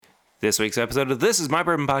This week's episode of This Is My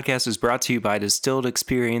Bourbon Podcast is brought to you by Distilled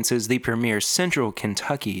Experiences, the premier Central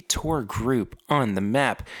Kentucky tour group on the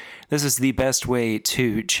map. This is the best way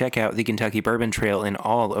to check out the Kentucky Bourbon Trail and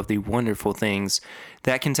all of the wonderful things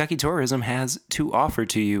that Kentucky tourism has to offer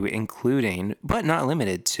to you, including, but not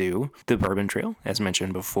limited to, the Bourbon Trail, as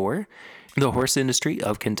mentioned before, the horse industry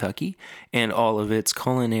of Kentucky, and all of its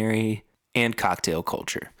culinary and cocktail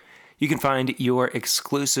culture. You can find your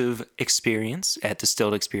exclusive experience at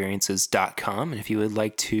distilledexperiences.com. And if you would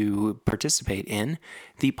like to participate in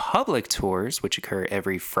the public tours, which occur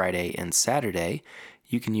every Friday and Saturday,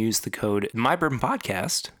 you can use the code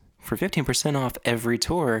MyBourbonPodcast for 15% off every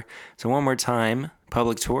tour. So one more time,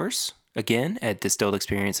 public tours, again, at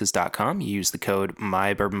distilledexperiences.com. You use the code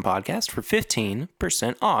MyBourbonPodcast for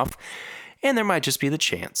 15% off. And there might just be the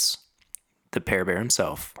chance the Pear Bear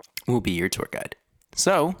himself will be your tour guide.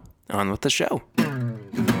 So, on with the show.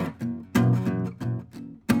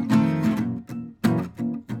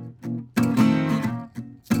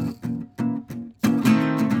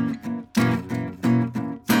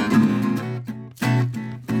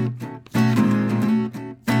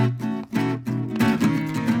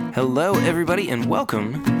 Hello, everybody, and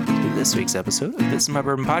welcome to this week's episode of This Is My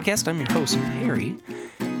Bourbon Podcast. I'm your host, Perry,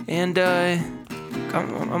 and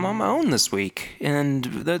I'm on my own this week, and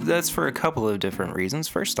that's for a couple of different reasons.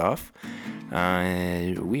 First off,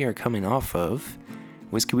 we are coming off of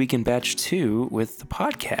Whiskey Weekend Batch 2 with the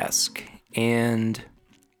podcast, and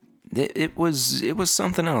it was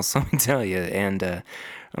something else, let me tell you. And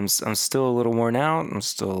I'm still a little worn out. I'm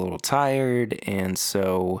still a little tired, and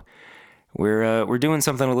so we're doing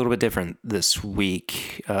something a little bit different this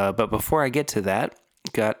week. But before I get to that,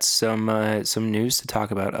 got some news to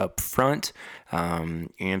talk about up front,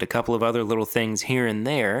 and a couple of other little things here and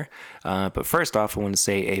there. But first off, I want to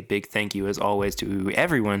say a big thank you, as always, to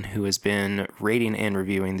everyone who has been rating and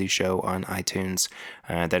reviewing the show on iTunes.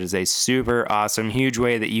 That is a super awesome, huge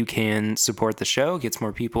way that you can support the show, gets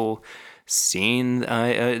more people seeing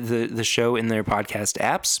the show in their podcast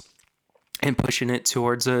apps, and pushing it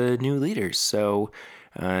towards new leaders. So,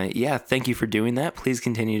 thank you for doing that. Please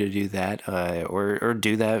continue to do that, or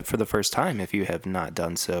do that for the first time if you have not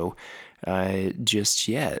done so just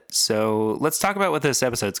yet. So let's talk about what this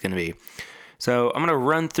episode's going to be. So I'm going to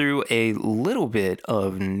run through a little bit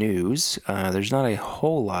of news. There's not a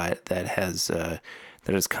whole lot that has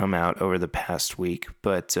come out over the past week,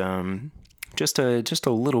 but just a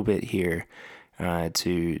little bit here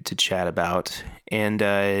to chat about, and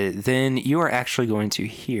then you are actually going to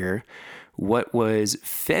hear what was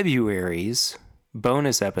February's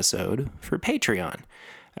bonus episode for Patreon.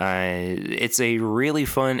 It's a really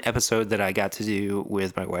fun episode that I got to do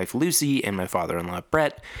with my wife Lucy and my father-in-law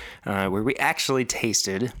Brett, where we actually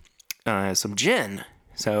tasted some gin.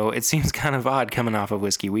 So it seems kind of odd coming off of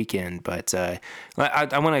Whiskey Weekend, but I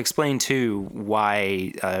want to explain too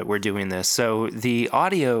why we're doing this. So the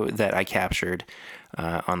audio that I captured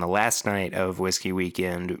on the last night of Whiskey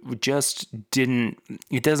Weekend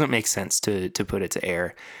it doesn't make sense to put it to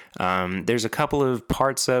air. There's a couple of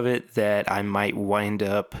parts of it that I might wind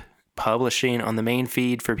up publishing on the main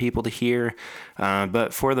feed for people to hear,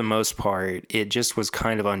 but for the most part, it just was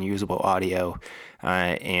kind of unusable audio,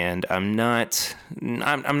 and I'm not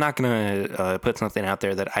gonna put something out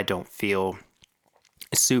there that I don't feel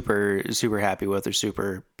super happy with or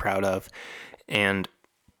super proud of, and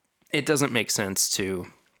it doesn't make sense to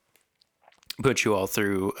put you all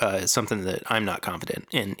through something that I'm not confident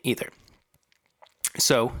in either.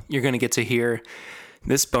 So you're going to get to hear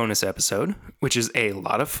this bonus episode, which is a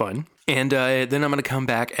lot of fun. And then I'm going to come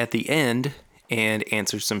back at the end and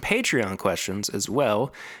answer some Patreon questions as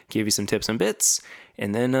well, give you some tips and bits,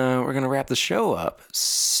 and then we're going to wrap the show up.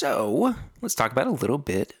 So let's talk about a little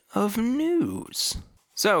bit of news.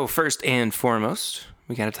 So first and foremost,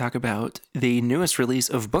 we got to talk about the newest release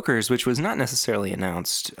of Booker's, which was not necessarily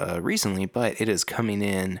announced recently, but it is coming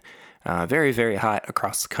in very, very hot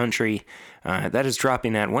across the country. That is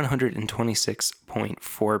dropping at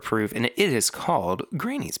 126.4 proof, and it is called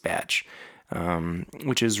Granny's Batch,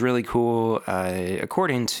 which is really cool.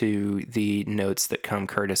 According to the notes that come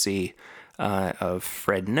courtesy of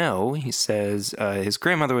Fred No, he says his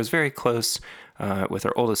grandmother was very close with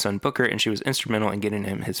her oldest son, Booker, and she was instrumental in getting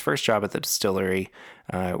him his first job at the distillery,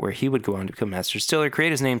 where he would go on to become master distiller, create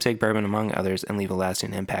his namesake bourbon, among others, and leave a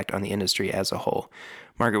lasting impact on the industry as a whole.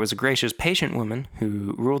 Margaret was a gracious, patient woman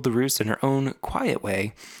who ruled the roost in her own quiet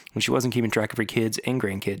way. When she wasn't keeping track of her kids and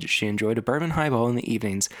grandkids, she enjoyed a bourbon highball in the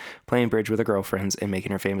evenings, playing bridge with her girlfriends, and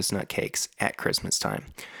making her famous nut cakes at Christmas time.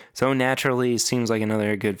 So naturally, seems like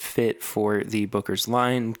another good fit for the Booker's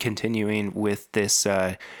line, continuing with this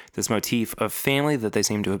this motif of family that they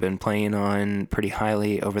seem to have been playing on pretty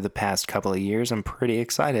highly over the past couple of years. I'm pretty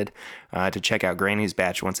excited to check out Granny's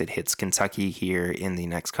batch once it hits Kentucky here in the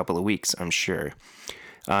next couple of weeks, I'm sure.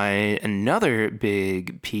 Another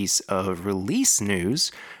big piece of release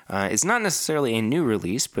news is not necessarily a new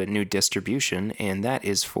release, but new distribution, and that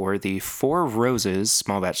is for the Four Roses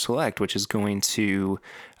Small Batch Select, which is going to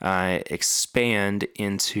expand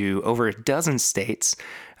into over a dozen states,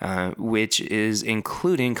 which is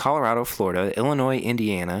including Colorado, Florida, Illinois,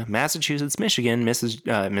 Indiana, Massachusetts, Michigan,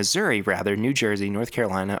 Missouri, New Jersey, North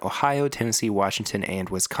Carolina, Ohio, Tennessee, Washington, and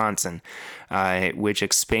Wisconsin, which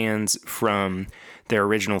expands from their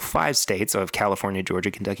original 5 states of California,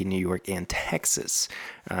 Georgia, Kentucky, New York, and Texas.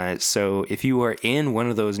 So if you are in one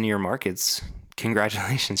of those near markets,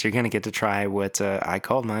 congratulations, you're going to get to try what I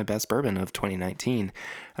called my best bourbon of 2019.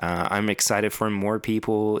 I'm excited for more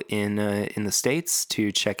people in the States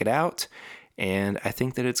to check it out, and I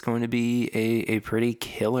think that it's going to be a pretty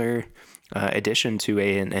killer addition to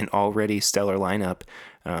an already stellar lineup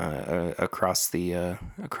across the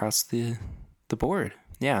board.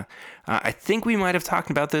 Yeah, I think we might have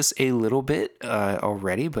talked about this a little bit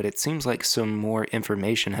already, but it seems like some more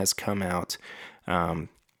information has come out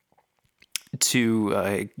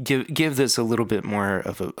to give this a little bit more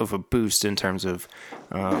of a boost in terms of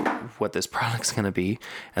what this product's going to be.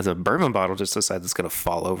 As a bourbon bottle just decided it's going to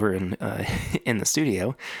fall over in the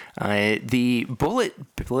studio. The Bulleit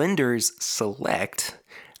Blenders Select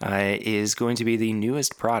is going to be the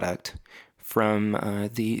newest product from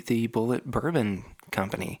the Bulleit Bourbon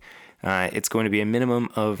Company. It's going to be a minimum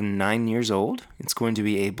of 9 years old. It's going to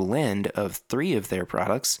be a blend of 3 of their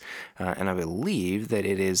products, and I believe that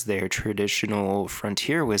it is their traditional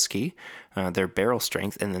Frontier whiskey, their barrel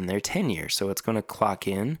strength, and then their 10 years. So it's going to clock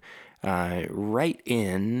in right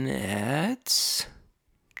in at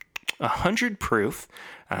 100 proof,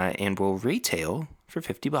 and will retail for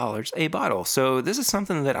 $50 a bottle. So this is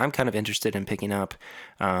something that I'm kind of interested in picking up.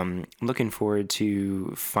 Looking forward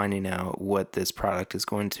to finding out what this product is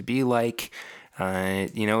going to be like.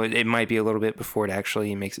 It might be a little bit before it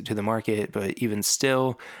actually makes it to the market, but even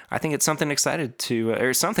still, I think it's something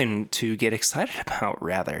something to get excited about,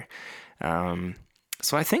 rather.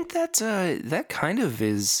 So I think that that kind of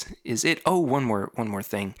is it. Oh, one more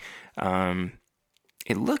thing.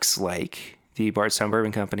 It looks like the Bardstown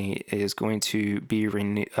Bourbon Company is going to be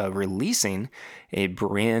releasing a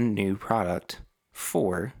brand new product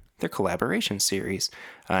for their collaboration series.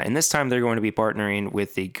 And this time they're going to be partnering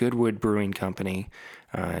with the Goodwood Brewing Company,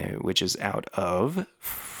 which is out of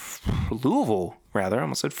Louisville, I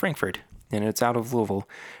almost said Frankfurt, and it's out of Louisville.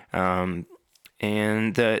 And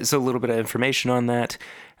so a little bit of information on that.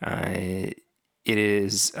 It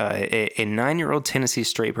is a 9-year-old Tennessee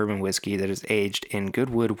straight bourbon whiskey that is aged in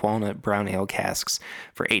Goodwood Walnut Brown Ale casks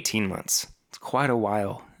for 18 months. It's quite a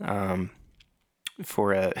while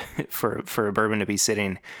for a bourbon to be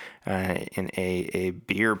sitting in a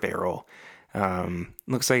beer barrel.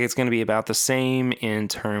 Looks like it's going to be about the same in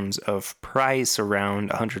terms of price, around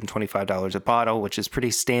 $125 a bottle, which is pretty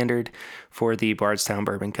standard for the Bardstown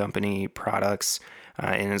Bourbon Company products,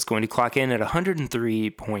 and it's going to clock in at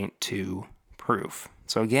 103.2 proof.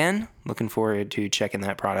 So again, looking forward to checking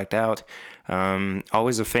that product out.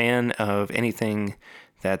 Always a fan of anything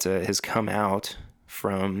that has come out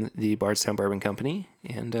from the Bardstown Bourbon Company,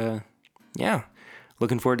 and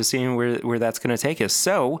looking forward to seeing where that's going to take us.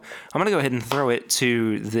 So I'm going to go ahead and throw it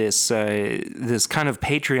to this kind of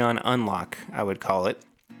Patreon unlock, I would call it,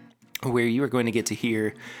 where you are going to get to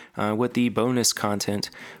hear what the bonus content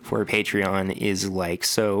for Patreon is like.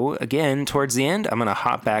 So again, towards the end, I'm going to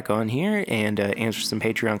hop back on here and answer some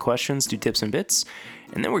Patreon questions, do tips and bits,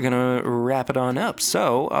 and then we're going to wrap it on up.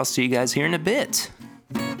 So I'll see you guys here in a bit.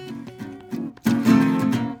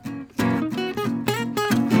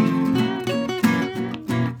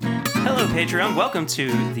 Hello, Patreon. Welcome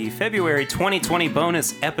to the February 2020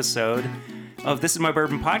 bonus episode of This Is My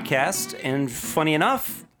Bourbon Podcast. And funny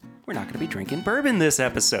enough, we're not going to be drinking bourbon this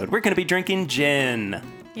episode. We're going to be drinking gin.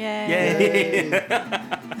 Yay.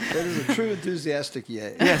 That is a true enthusiastic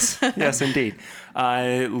yay. Yes, indeed.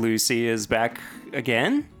 Lucy is back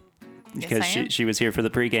again because she was here for the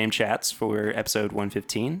pregame chats for episode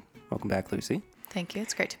 115. Welcome back, Lucy. Thank you.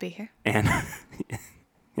 It's great to be here.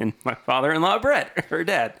 And my father-in-law, Brett, her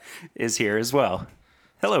dad, is here as well.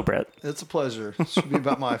 Hello, Brett. It's a pleasure. This should be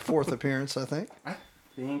about my 4th appearance, I think.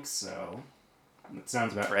 think so. That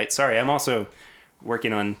sounds about right. Sorry, I'm also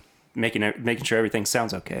working on making sure everything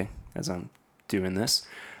sounds okay as I'm doing this.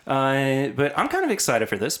 But I'm kind of excited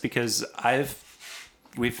for this because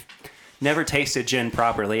we've never tasted gin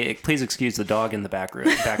properly. Please excuse the dog in the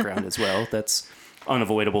background as well. That's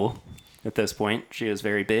unavoidable at this point. She is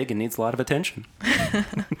very big and needs a lot of attention.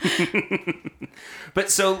 But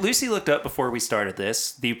so Lucy looked up before we started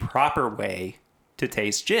this the proper way to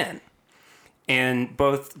taste gin. And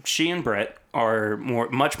both she and Brett are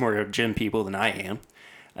much more gin people than I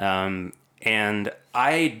am. And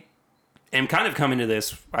I am kind of coming to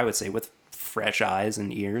this, I would say, with fresh eyes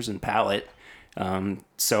and ears and palate.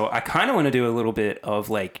 So I kind of want to do a little bit of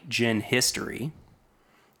like gin history,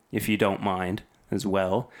 if you don't mind, as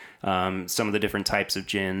well. Some of the different types of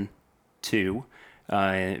gin too.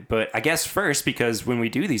 But I guess first, because when we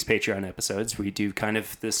do these Patreon episodes, we do kind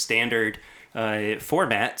of the standard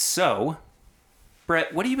format. So,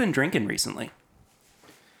 Brett, what have you been drinking recently?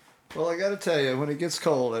 Well, I got to tell you, when it gets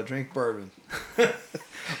cold, I drink bourbon.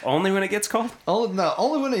 Only when it gets cold?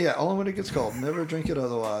 Only when it gets cold. Never drink it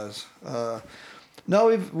otherwise.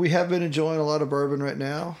 No, we have been enjoying a lot of bourbon right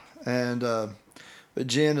now, and but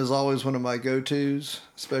gin is always one of my go-tos,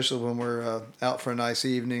 especially when we're out for a nice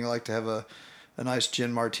evening. I like to have a nice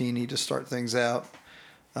gin martini to start things out.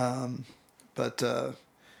 But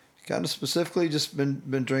kind of specifically, just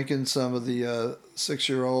been drinking some of the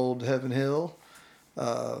 6-year-old Heaven Hill.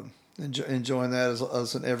 Enjoying that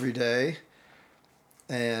as an everyday.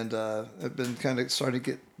 And I've been kind of starting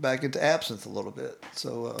to get back into absinthe a little bit.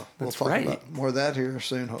 So we'll talk about more of that here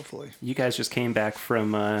soon, hopefully. You guys just came back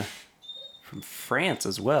from France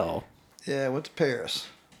as well. Yeah, I went to Paris.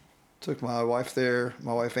 Took my wife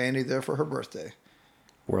Annie there for her birthday.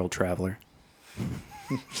 World traveler.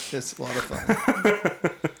 It's a lot of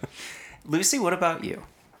fun. Lucy, what about you?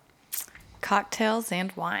 Cocktails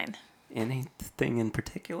and wine. Anything in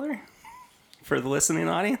particular for the listening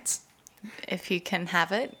audience? If you can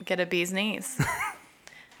have it, get a bee's knees.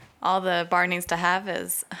 All the bar needs to have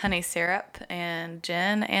is honey syrup and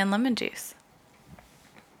gin and lemon juice.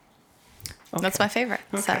 Okay. That's my favorite.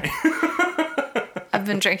 Okay. So I've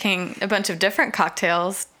been drinking a bunch of different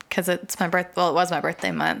cocktails because it's my birth. Well, it was my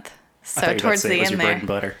birthday month. So towards the end there. Bread and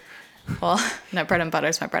butter. Well, no, bread and butter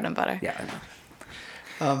is my bread and butter. Yeah, I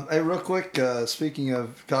know. Hey, real quick, speaking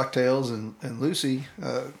of cocktails and Lucy,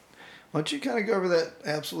 why don't you kind of go over that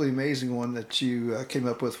absolutely amazing one that you came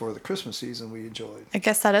up with for the Christmas season we enjoyed? I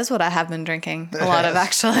guess that is what I have been drinking a lot of,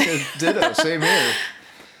 actually. Ditto, same here.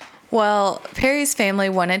 Well, Perry's family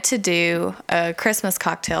wanted to do a Christmas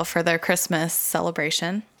cocktail for their Christmas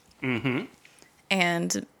celebration. Mm-hmm.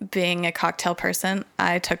 And being a cocktail person,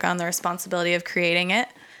 I took on the responsibility of creating it.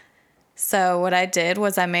 So what I did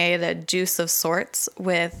was I made a juice of sorts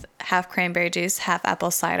with half cranberry juice, half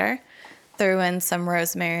apple cider, threw in some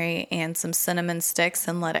rosemary and some cinnamon sticks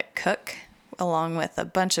and let it cook along with a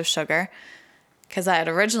bunch of sugar because I had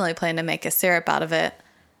originally planned to make a syrup out of it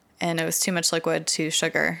and it was too much liquid to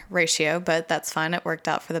sugar ratio, but that's fine. It worked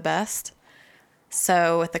out for the best.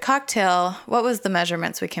 So with the cocktail, what was the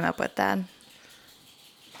measurements we came up with, Dad?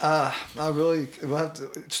 We'll have to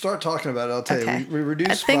start talking about it. I'll tell you. We reduced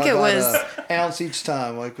I think it was an ounce each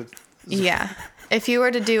time. Yeah. If you were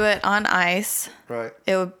to do it on ice, right?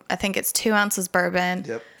 I think it's 2 ounces bourbon.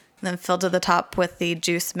 Yep. Then filled to the top with the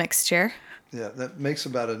juice mixture. Yeah, that makes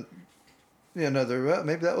about maybe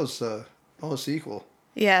that was almost equal.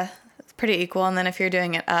 Yeah, it's pretty equal. And then if you're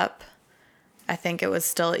doing it up, I think it was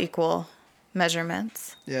still equal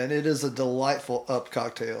measurements. Yeah, and it is a delightful up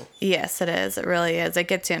cocktail. Yes, it is. It really is. It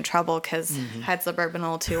gets you in trouble because it hides the bourbon a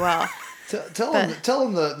little too well. Tell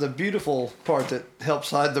them the beautiful part that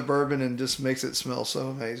helps hide the bourbon and just makes it smell so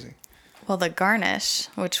amazing. Well, the garnish,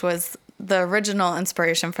 which was the original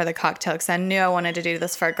inspiration for the cocktail, because I knew I wanted to do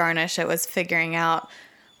this for a garnish. It was figuring out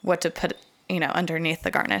what to put, underneath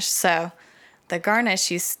the garnish. So the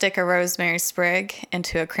garnish, you stick a rosemary sprig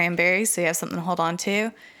into a cranberry so you have something to hold on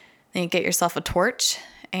to. Then you get yourself a torch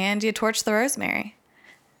and you torch the rosemary.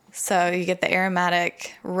 So you get the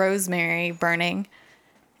aromatic rosemary burning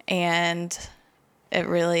and it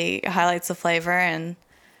really highlights the flavor and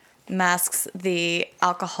masks the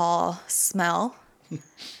alcohol smell.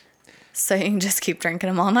 So you can just keep drinking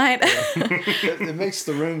them all night. It makes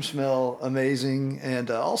the room smell amazing. And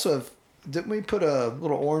also, didn't we put a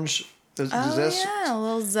little orange zest? Yeah, a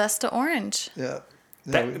little zest of orange. Yeah.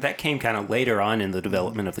 That came kind of later on in the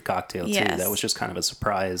development of the cocktail, too. Yes. That was just kind of a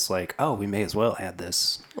surprise, like, oh, we may as well add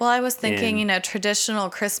this. Well, I was thinking, traditional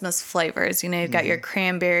Christmas flavors. You've got your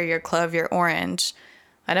cranberry, your clove, your orange.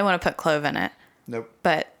 I didn't want to put clove in it. Nope.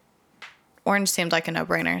 But orange seemed like a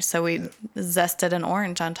no-brainer. So we zested an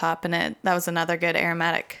orange on top, and that was another good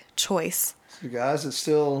aromatic choice. So guys, it's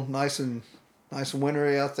still nice and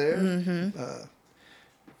wintry out there.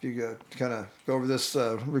 If you go kind of go over this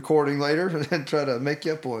recording later and try to make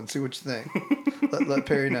you up one, see what you think. let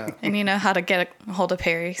Perry know. And you know how to get a hold of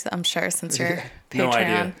Perry, I'm sure, since you're Patreon. No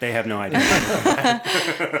idea. They have no idea.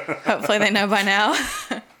 Hopefully they know by now.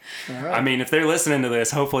 All right. I mean, if they're listening to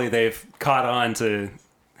this, hopefully they've caught on to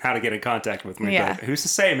how to get in contact with me. Yeah. But who's to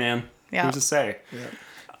say, man? Yeah. Who's to say?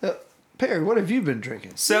 Yeah. Perry, what have you been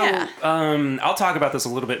drinking? So, Yeah. I'll talk about this a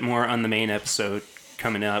little bit more on the main episode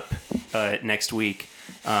coming up next week.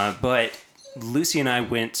 But Lucy and I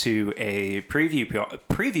went to a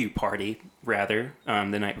preview party, rather,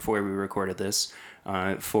 the night before we recorded this,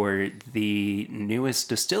 for the newest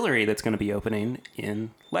distillery that's going to be opening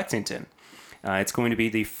in Lexington. It's going to be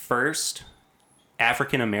the first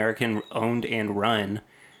African-American owned and run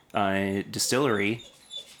distillery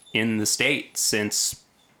in the state since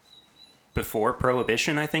before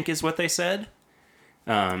Prohibition, I think is what they said.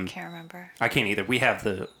 Can't remember. I can't either. We have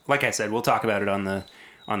like I said, we'll talk about it on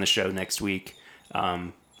the show next week.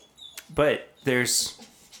 But there's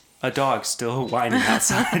a dog still whining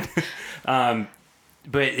outside. But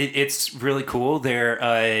it's really cool. They're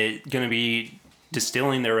going to be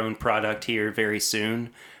distilling their own product here very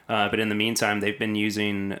soon. But in the meantime, they've been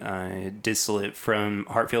using distillate from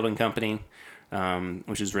Hartfield and Company,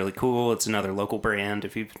 which is really cool. It's another local brand.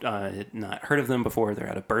 If you've not heard of them before, they're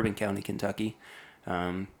out of Bourbon County, Kentucky.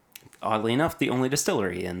 Oddly enough, the only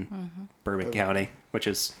distillery in Bourbon County, which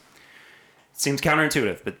seems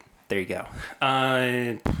counterintuitive, but there you go.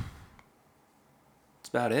 That's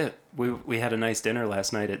about it. We had a nice dinner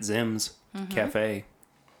last night at Zim's Cafe,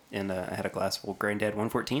 and I had a glass of Old Granddad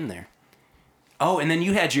 114 there. Oh, and then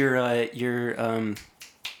you had your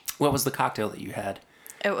what was the cocktail that you had?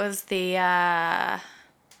 It was the,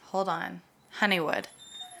 Honeywood.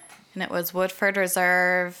 And it was Woodford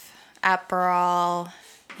Reserve, Aperol,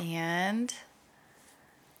 and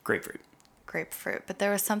grapefruit. But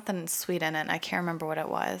there was something sweet in it. I can't remember what it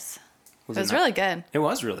was. It was really good. It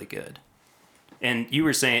was really good. And you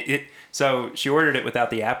were saying it. So she ordered it without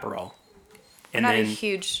the Aperol. I'm not a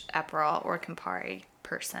huge Aperol or Campari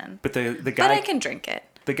person. But the guy. But I can drink it.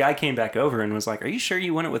 The guy came back over and was like, "Are you sure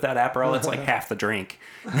you want it without Aperol? It's like half the drink."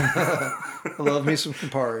 I love me some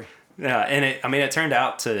Campari. Yeah, and it turned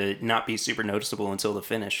out to not be super noticeable until the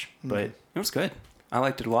finish, but it was good. I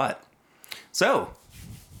liked it a lot. So,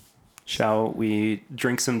 shall we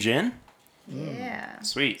drink some gin? Yeah.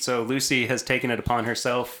 Sweet. So Lucy has taken it upon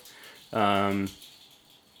herself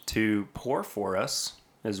to pour for us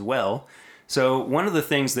as well. So one of the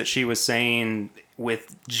things that she was saying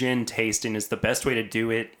with gin tasting is the best way to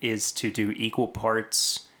do it is to do equal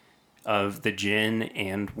parts of the gin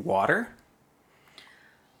and water.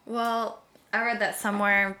 Well, I read that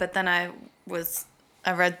somewhere, but then I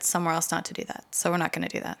read somewhere else not to do that. So we're not going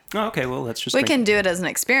to do that. Oh, okay, well, let's just We can do it as an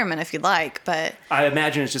experiment if you'd like, but... I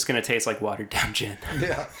imagine it's just going to taste like watered down gin.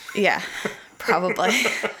 Yeah. Yeah, probably.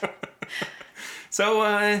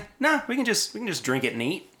 So, no, we can just drink it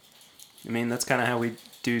neat. I mean, that's kind of how we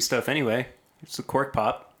do stuff anyway. It's a cork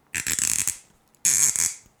pop.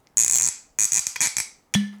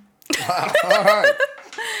 All right.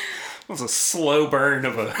 It was a slow burn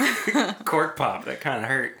of a cork pop. That kind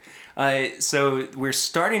of hurt. So we're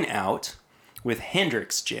starting out with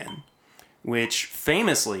Hendrick's gin, which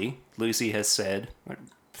famously, Lucy has said,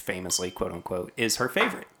 famously, quote unquote, is her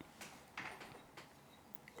favorite.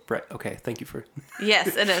 Right. Okay. Thank you for...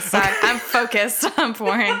 Yes, it is. Sorry, I'm focused on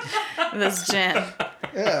pouring this gin.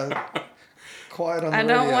 Yeah. Quiet on the I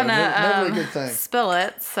radio. don't want Never a good to thing. spill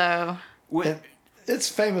it, so... And it's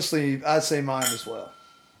famously, I'd say mine as well.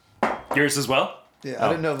 Yours as well? Yeah, I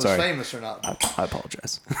didn't know if it was sorry. famous or not. I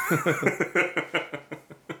apologize.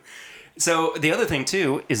 So the other thing,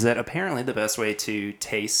 too, is that apparently the best way to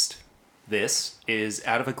taste this is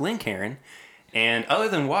out of a Glencairn. And other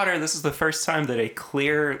than water, this is the first time that a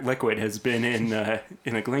clear liquid has been in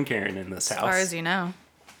a Glencairn in this house. As far as you know.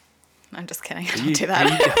 I'm just kidding. Don't do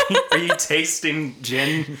that. Are you tasting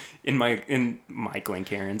gin in my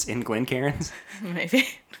Glencairns? In Glencairns? Maybe.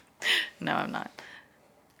 No, I'm not.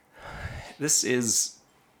 This is...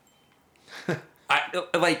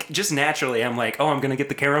 just naturally, I'm like, oh, I'm going to get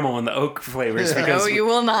the caramel and the oak flavors. Yeah. Because No, you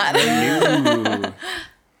will not. Ooh.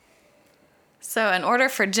 So in order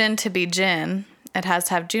for gin to be gin, it has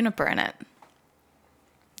to have juniper in it.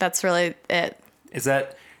 That's really it. Is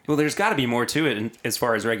that... Well, there's got to be more to it as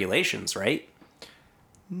far as regulations, right?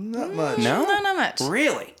 Not much. No? No, not much.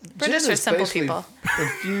 Really? British Gin are is simple basically people.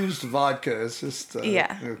 Infused vodka. It's just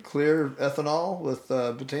Yeah. clear ethanol with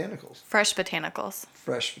botanicals, Fresh botanicals.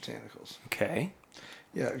 fresh botanicals. Okay.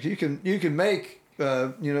 Yeah, you can make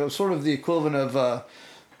sort of the equivalent of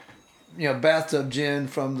bathtub gin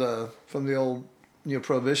from the old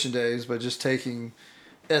Prohibition days by just taking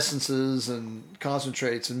essences and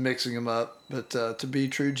concentrates and mixing them up. But to be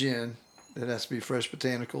true gin, it has to be fresh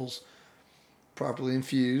botanicals, properly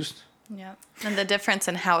infused. Yeah. And the difference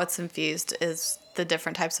in how it's infused is the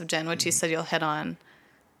different types of gin, which you said you'll hit on.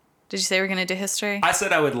 Did you say we're going to do history? I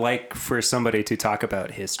said I would like for somebody to talk about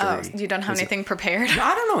history. Oh, you don't have anything prepared?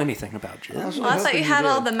 I don't know anything about gin. Well, I thought you had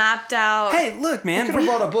all the mapped out. Hey, look, man. Could have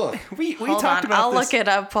bought a book. We Hold talked on, about I'll this. look it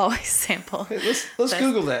up while we sample. Hey, let's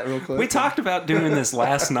Google that real quick. We talked about doing this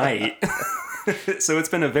last night. So it's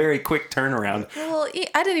been a very quick turnaround. Well,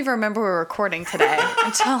 I didn't even remember we were recording today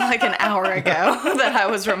until like an hour ago that I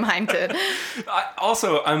was reminded.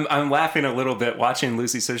 I'm laughing a little bit watching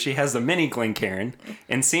Lucy. So she has the mini Glencairn,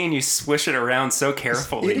 and seeing you swish it around so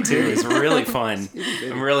carefully too is really fun.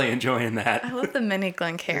 I'm really enjoying that. I love the mini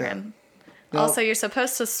Glencairn. Now- Also, you're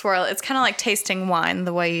supposed to swirl. It's kind of like tasting wine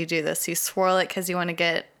the way you do this. You swirl it because you want to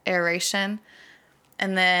get aeration.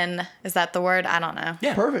 And then, is that the word? I don't know.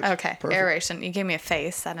 Yeah. Perfect. Okay, Perfect. aeration. You gave me a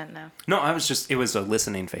face. I didn't know. No, it was a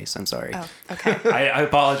listening face. I'm sorry. Oh, okay. I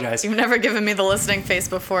apologize. You've never given me the listening face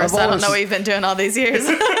before, I've so I don't always- know what you've been doing all these years.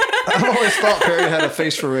 I've always thought Perry had a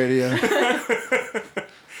face for radio.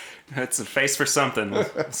 It's a face for something.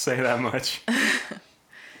 I'll say that much.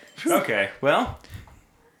 Okay, well,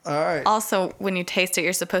 All right. Also, when you taste it,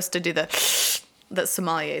 you're supposed to do the that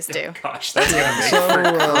sommeliers do. gosh, that's gonna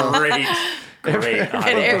make So great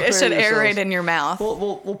audio. It should yourselves. aerate in your mouth.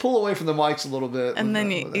 we'll pull away from the mics a little bit. And then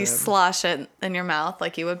when you that happens. slosh it in your mouth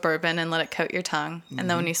like you would bourbon and let it coat your tongue. And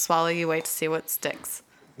then when you swallow, you wait to see what sticks.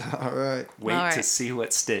 All right. Wait All to right. see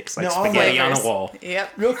what sticks, like Now, all spaghetti on a Flavors. wall.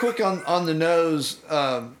 Yep. Real quick on the nose,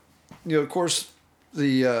 of course,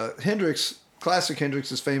 the classic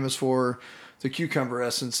Hendrix is famous for the cucumber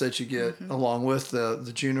essence that you get along with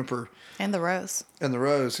the juniper And the rose. and the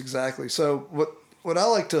rose, exactly. So what I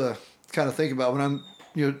like to kind of think about when I'm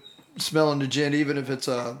smelling the gin, even if it's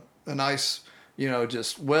a nice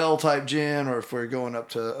just well type gin, or if we're going up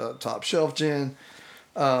to a top shelf gin,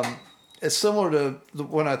 it's similar to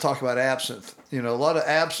when I talk about absinthe. A lot of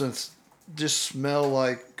absinthe just smell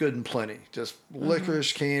like good and plenty, just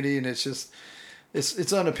licorice candy, and it's just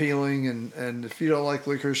it's unappealing. And if you don't like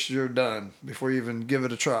licorice, you're done before you even give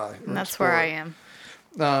it a try. And that's where I am.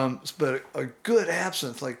 But a good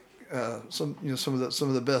absinthe, like some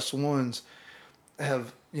of the best ones,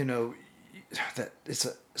 have that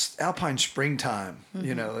it's alpine springtime,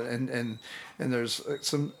 and there's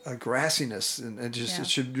some grassiness, and just Yeah. it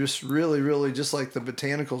should just really just like the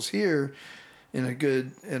botanicals here in a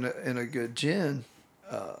good gin.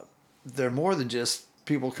 They're more than just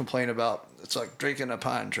people complain about. It's like drinking a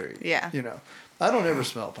pine tree. Yeah. I don't ever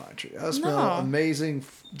smell pine tree. I smell No. amazing,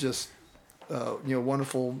 just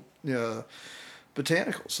wonderful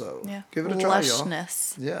botanicals. So Yeah. give it a try, y'all.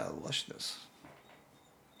 Lushness. Yeah, lushness.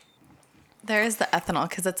 There is the ethanol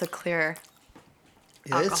because it's a clear.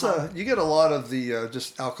 Yeah, it's Alcohol. you get a lot of the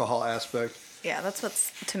just alcohol aspect. Yeah, that's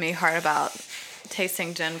what's to me hard about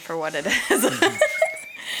tasting gin for what it is.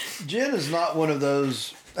 Gin is not one of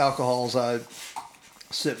those alcohols I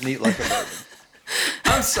sip neat like a bourbon.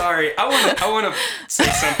 I'm sorry. I want to say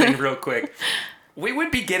something real quick. We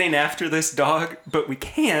would be getting after this dog, but we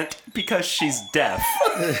can't because she's deaf.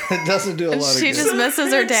 It doesn't do a lot She of just good.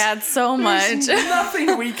 misses her dad so much. There's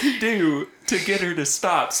nothing we can do to get her to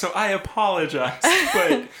stop, so I apologize.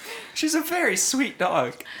 But she's a very sweet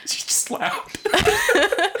dog. She's just loud.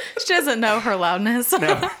 She doesn't know her loudness.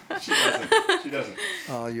 No, she doesn't. She doesn't.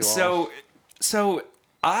 Oh, you So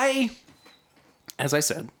I, as I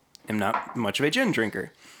said, am not much of a gin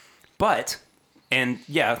drinker. But, and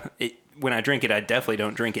yeah, when I drink it, I definitely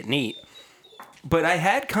don't drink it neat. But I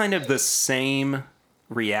had kind of the same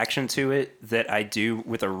reaction to it that I do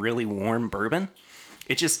with a really warm bourbon.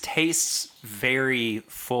 It just tastes very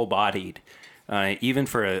full-bodied, even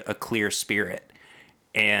for a clear spirit.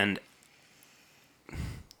 And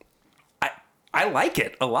I like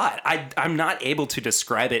it a lot. I'm not able to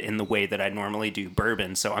describe it in the way that I normally do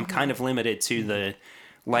bourbon, so I'm kind of limited to the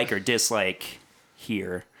like or dislike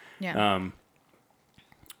here. Yeah.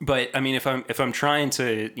 But I mean, if I'm trying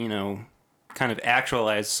to, kind of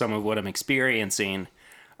actualize some of what I'm experiencing,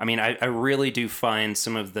 I mean, I really do find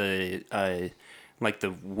some of the like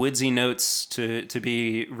the woodsy notes to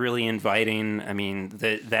be really inviting. I mean,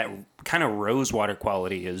 that kind of rosewater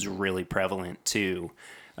quality is really prevalent too.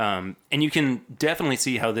 And you can definitely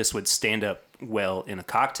see how this would stand up well in a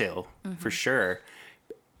cocktail for sure.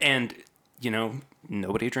 And,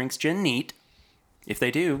 nobody drinks gin neat. If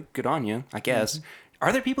they do, good on you, I guess.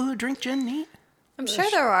 Are there people who drink gin neat? I'm sure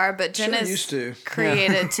there are, but gin is used to.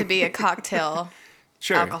 created to be a cocktail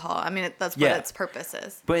Sure. alcohol. I mean, that's what its purpose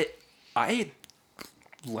is. But I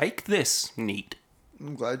like this neat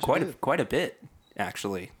I'm glad you did. quite a bit,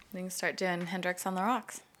 actually. You can start doing Hendrix on the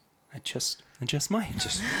rocks. I just might.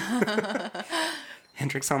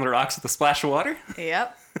 Hendrix on the rocks with a splash of water.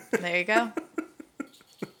 Yep. There you go.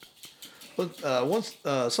 Well,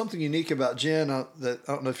 something unique about gin that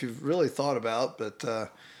I don't know if you've really thought about, but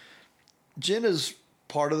gin is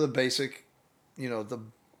part of the basic, the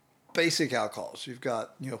basic alcohols. You've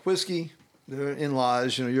got, whiskey, therein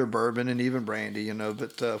lies, your bourbon and even brandy,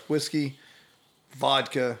 but whiskey,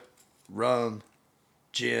 vodka, rum,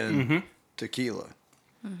 gin, tequila.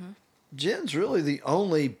 Gin's really the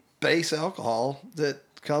only base alcohol that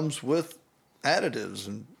comes with additives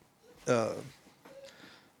and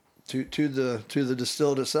to the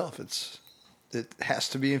distilled itself. It has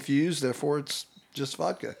to be infused, therefore it's just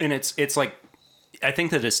vodka. And it's like, I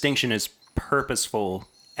think the distinction is purposeful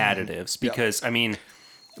additives because, I mean,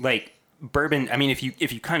 like bourbon, I mean, if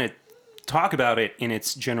you kind of talk about it in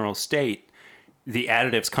its general state, the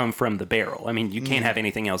additives come from the barrel. I mean, you can't have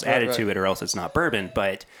anything else added to it or else it's not bourbon.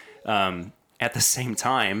 But at the same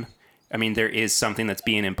time, I mean, there is something that's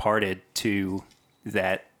being imparted to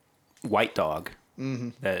that white dog,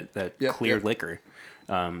 that clear liquor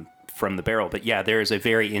from the barrel. But yeah, there is a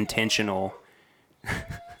very intentional...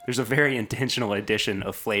 There's a very intentional addition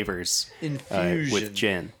of flavors with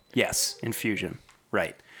gin. Yes, infusion.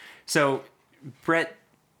 Right. So, Brett,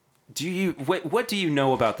 what do you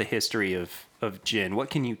know about the history of gin? What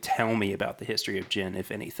can you tell me about the history of gin,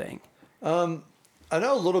 if anything? I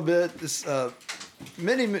know a little bit. This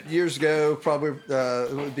many years ago, probably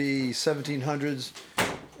it would be 1700s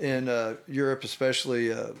in Europe,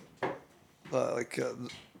 especially like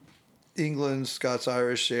England,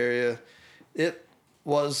 Scots-Irish area. It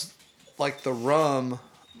was like the rum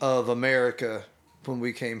of America when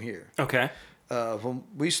we came here. Okay. When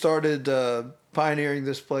we started pioneering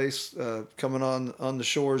this place, coming on the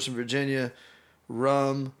shores in Virginia,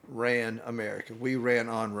 rum ran America. We ran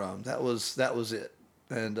on rum. That was it.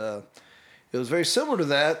 And it was very similar to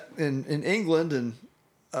that in England and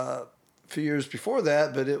a few years before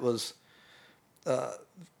that, but it was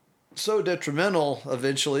so detrimental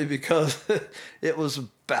eventually because it was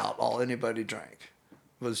about all anybody drank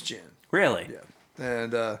was gin. Really? Yeah.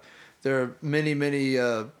 And there are many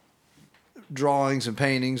drawings and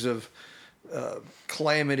paintings of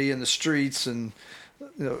calamity in the streets and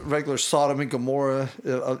regular Sodom and Gomorrah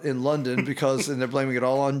in London and they're blaming it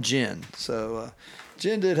all on gin. So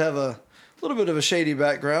gin did have a little bit of a shady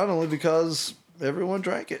background only because everyone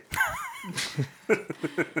drank it.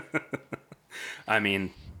 I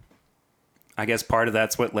mean, I guess part of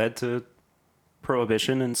that's what led to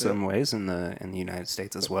prohibition in some ways in the United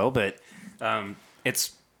States as well. But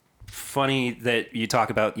it's funny that you talk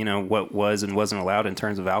about, what was and wasn't allowed in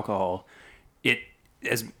terms of alcohol.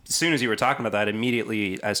 As soon as you were talking about that,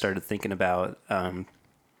 immediately I started thinking about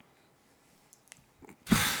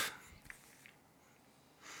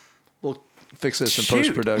we'll fix this in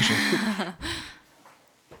post-production.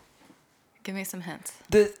 Give me some hints.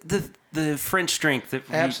 the French drink.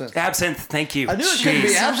 Absinthe. Absinthe, thank you. I knew it couldn't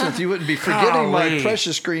be absinthe. You wouldn't be forgetting my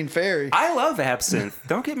precious green fairy. I love absinthe.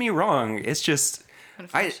 Don't get me wrong. It's just,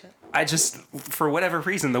 I just, for whatever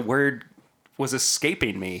reason, the word was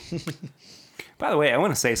escaping me. By the way, I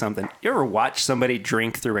want to say something. You ever watch somebody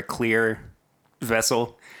drink through a clear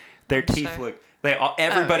vessel? Their teeth look...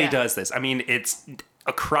 Everybody does this. I mean, it's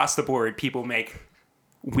across the board. People make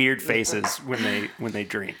weird faces when they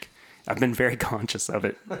drink. I've been very conscious of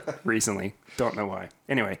it recently. Don't know why.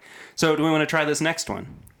 Anyway, so do we want to try this next one?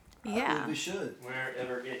 Yeah. We should.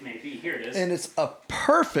 Wherever it may be. Here it is. And it's a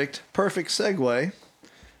perfect segue.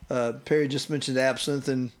 Perry just mentioned absinthe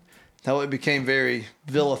and how it became very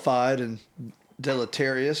vilified and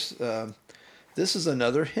deleterious. This is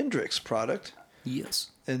another Hendrix product. Yes.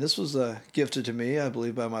 And this was gifted to me, I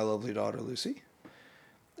believe, by my lovely daughter, Lucy.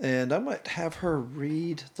 And I might have her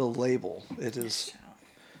read the label. It is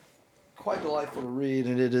quite delightful to read,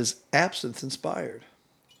 and it is absinthe inspired.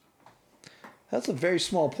 That's a very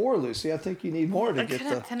small pour, Lucy. I think you need more to I get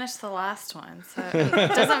couldn't finish the last one, so it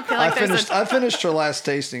doesn't feel like I finished her last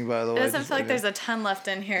tasting, by the way. It doesn't feel like there's a ton left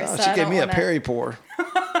in here. Oh, so she gave me a Perry pour.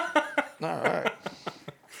 All right.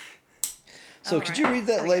 So could you read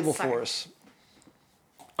that label for us?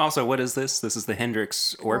 Also, what is this? This is the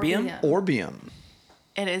Hendrix Orbium? Orbium.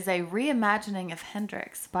 It is a reimagining of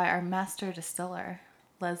Hendrix by our master distiller,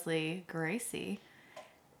 Leslie Gracie.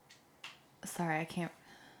 Sorry, I can't.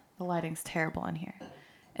 The lighting's terrible in here.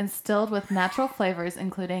 Instilled with natural flavors,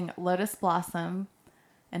 including lotus blossom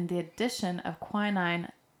and the addition of quinine,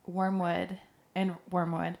 wormwood.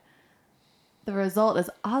 The result is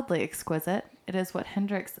oddly exquisite. It is what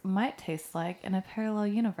Hendrix might taste like in a parallel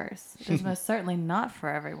universe. It is most certainly not for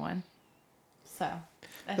everyone. So,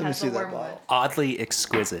 it me has see the that wormwood. bottle. Oddly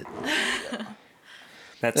exquisite.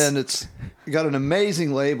 That's And it's got an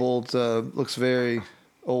amazing label. It looks very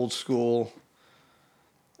old school.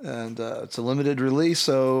 And it's a limited release,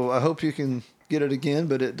 so I hope you can get it again.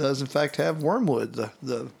 But it does, in fact, have wormwood,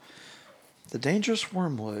 the dangerous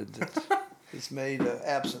wormwood that is made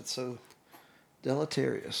absinthe so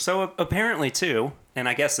deleterious. so apparently too, and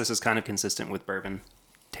I guess this is kind of consistent with bourbon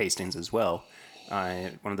tastings as well.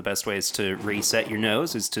 One of the best ways to reset your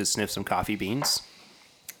nose is to sniff some coffee beans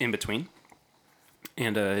in between,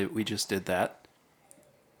 and we just did that.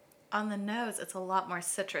 On the nose, it's a lot more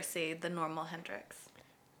citrusy than normal Hendrix.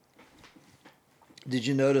 Did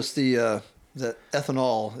you notice that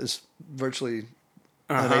ethanol is virtually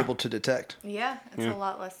unable to detect? Yeah, it's a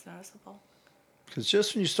lot less noticeable. Because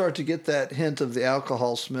just when you start to get that hint of the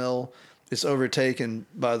alcohol smell, it's overtaken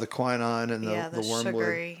by the quinine and the wormwood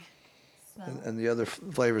sugary smell. and the other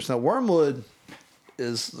flavors. Now, wormwood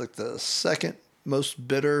is like the second most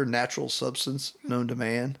bitter natural substance known to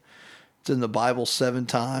man. It's in the Bible 7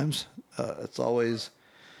 times. It's always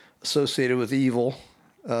associated with evil,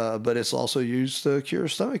 but it's also used to cure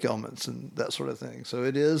stomach ailments and that sort of thing. So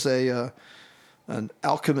it is an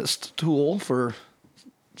alchemist tool for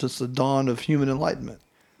just the dawn of human enlightenment.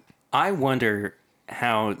 I wonder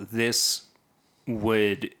how this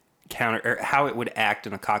would how it would act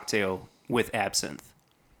in a cocktail with absinthe.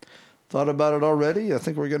 Thought about it already? I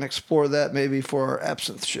think we're going to explore that maybe for our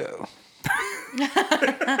absinthe show.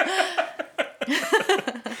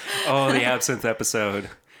 Oh, the absinthe episode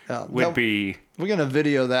would be... We're going to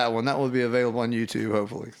video that one. That will be available on YouTube,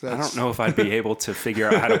 hopefully. I don't know if I'd be able to figure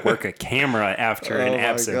out how to work a camera after an my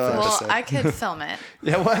absinthe God. episode. Well, I could film it.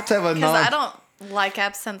 Yeah, we'll have to have a Because I don't like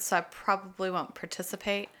absinthe, so I probably won't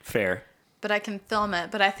participate. Fair. But I can film it.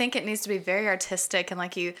 But I think it needs to be very artistic and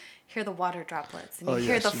like you hear the water droplets and you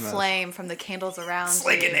hear yes, the you must. flame from the candles around It's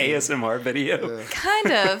like an you. ASMR video.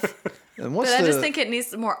 Kind of. And But I just think it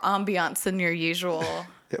needs more ambiance than your usual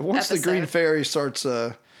once the green episode. fairy starts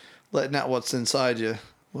letting out what's inside you,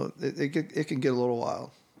 well, it can get a little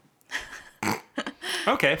wild.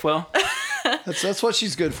 Okay, well, That's what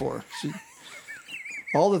she's good for.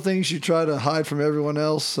 All the things you try to hide from everyone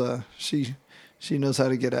else, she knows how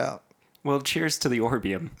to get out. well, cheers to the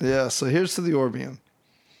Orbium. Yeah, so here's to the Orbium.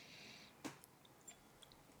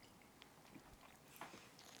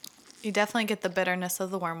 You definitely get the bitterness of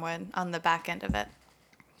the wormwood on the back end of it.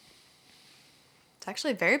 It's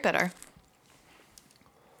actually very bitter.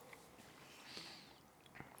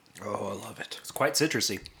 Oh, I love it. It's quite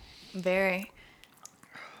citrusy. Very.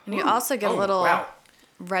 And you also get a little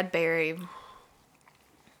red berry.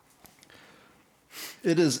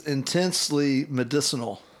 It is intensely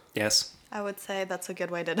medicinal, Yes. I would say that's a good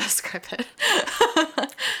way to describe it.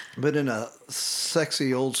 but in a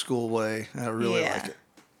sexy old school way. I really Yeah. like it.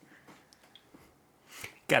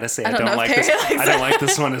 Gotta say, I I don't don't know if like this. Perry likes I don't like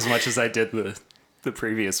this one as much as I did the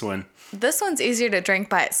previous one. This one's easier to drink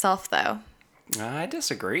by itself, though. I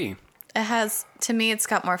disagree. It has, to me, it's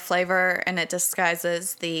got more flavor and it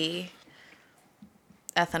disguises the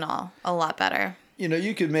ethanol a lot better. You know,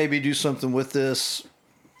 you could maybe do something with this.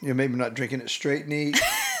 You know, maybe not drinking it straight neat.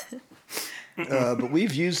 But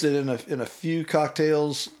we've used it in a few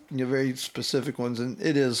cocktails, very specific ones, and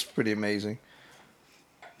it is pretty amazing.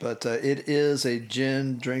 But it is a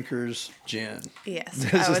gin drinker's gin. Yes,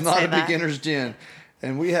 This I is would not say a that. beginner's gin.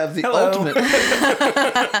 And we have the Hello. ultimate.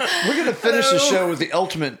 We're going to finish the show with the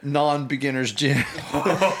ultimate non-beginner's gin.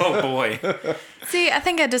 Oh boy. See, I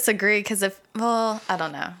think I disagree because I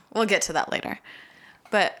don't know. We'll get to that later.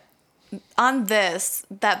 But on this,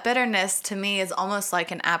 that bitterness to me is almost like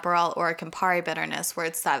an Aperol or a Campari bitterness, where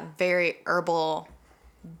it's that very herbal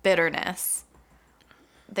bitterness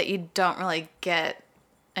that you don't really get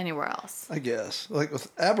anywhere else. I guess. Like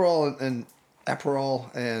with Aperol and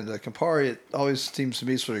Campari, it always seems to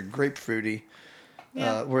be sort of grapefruity,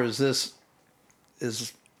 Yeah. whereas this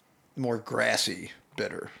is more grassy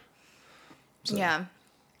bitter. So. Yeah.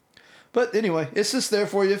 But anyway, it's just there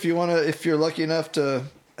for you if you're lucky enough to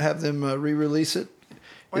have them re-release it.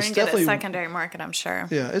 We're it's going to get a definitely secondary market, I'm sure.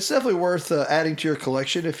 yeah, it's definitely worth adding to your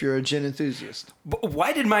collection if you're a gin enthusiast. But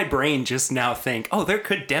why did my brain just now think, oh, there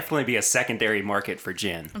could definitely be a secondary market for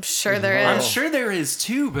gin? I'm sure there is. I'm sure there is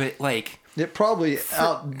too, but like, It probably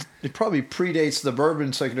predates the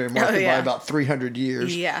bourbon secondary market by about 300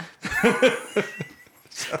 years. Yeah.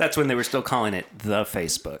 that's when they were still calling it the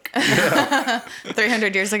Facebook.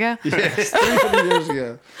 300 years ago? Yes, 300 years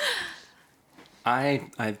ago. I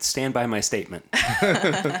stand by my statement.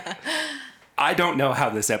 I don't know how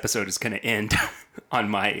this episode is going to end on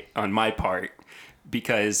my part,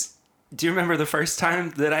 because do you remember the first time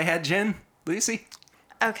that I had gin, Lucy?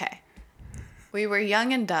 Okay. We were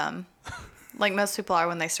young and dumb, like most people are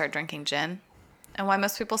when they start drinking gin, and why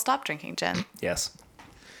most people stop drinking gin. Yes.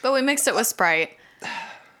 But we mixed it with Sprite,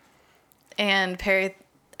 and Perry,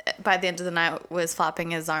 by the end of the night, was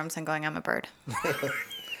flopping his arms and going, "I'm a bird."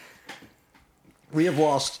 We have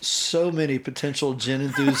lost so many potential gin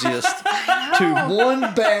enthusiasts to one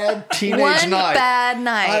bad teenage One night. bad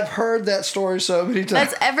night. I've heard that story so many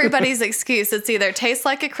times. That's everybody's excuse. It's either tastes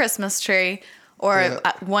like a Christmas tree or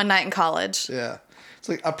one night in college. Yeah. It's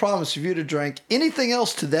like, I promise, if you'd have drank anything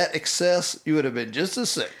else to that excess, you would have been just as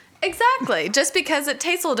sick. Exactly. Just because it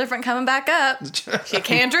tastes a little different coming back up, you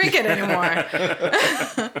can't drink it anymore.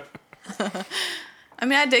 I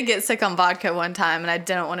mean, I did get sick on vodka one time, and I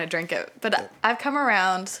didn't want to drink it. But I've come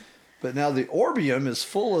around. But now the Orbium is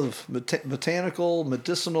full of botanical,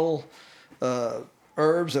 medicinal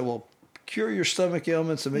herbs that will cure your stomach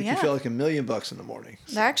ailments and make you feel like $1 million in the morning.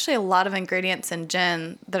 There are actually a lot of ingredients in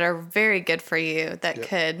gin that are very good for you that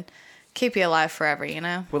could keep you alive forever, you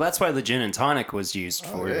know? Well, that's why the gin and tonic was used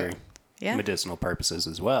for Yeah. medicinal purposes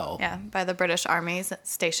as well. Yeah, by the British armies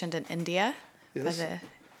stationed in India, by Yes. the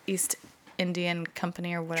East Indian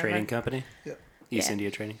Company or whatever. Trading company? Yeah. East Yeah. India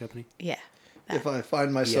Trading Company? Yeah. If I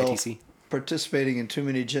find myself EITC. participating in too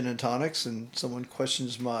many gin and tonics and someone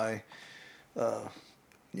questions my,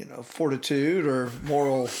 fortitude or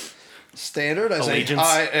moral standard, I Allegiance. say,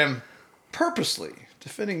 I am purposely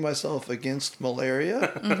defending myself against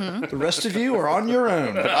malaria. The rest of you are on your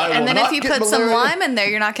own. But I will And then not if you get put some malaria. lime in there,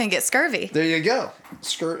 you're not going to get scurvy. There you go.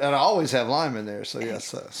 And I always have lime in there. So,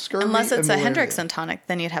 yes, scurvy Unless and it's a malaria. Hendrickson tonic,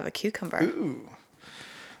 then you'd have a cucumber. You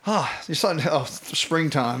saw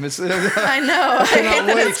springtime. It's, I know. I hate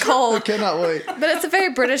that it's I cold. cannot wait. But it's a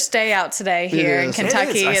very British day out today here in is.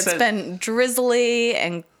 Kentucky. It is. It's been drizzly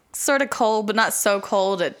and sort of cold, but not so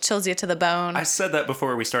cold it chills you to the bone. I said that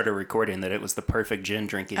before we started recording, that it was the perfect gin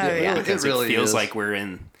drinking Oh, day yeah. because It really feels is. like we're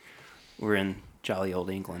in jolly old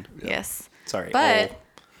England. Yes. Sorry. But old.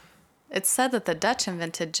 it's said that the Dutch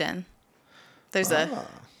invented gin. There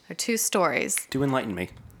are two stories. Do enlighten me.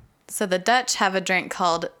 So the Dutch have a drink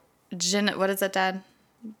called what is it, Dad?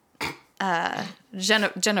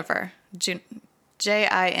 Genever. Jinvere.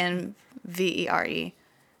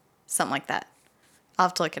 Something like that. I'll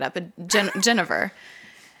have to look it up. Genever.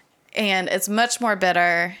 And it's much more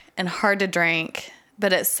bitter and hard to drink,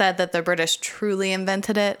 but it's said that the British truly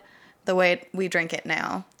invented it the way we drink it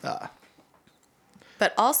now.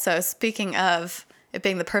 But also, speaking of it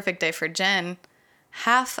being the perfect day for gin,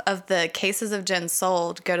 half of the cases of gin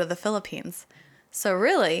sold go to the Philippines. So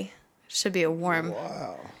really, should be a warm,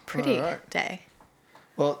 pretty All right. day.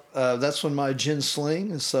 Well, that's when my gin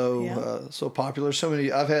sling is so popular.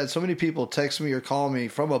 I've had so many people text me or call me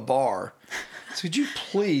from a bar. So could you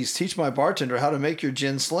please teach my bartender how to make your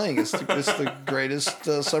gin sling? It's the greatest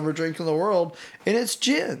summer drink in the world, and it's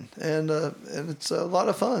gin, and it's a lot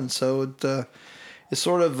of fun. So it's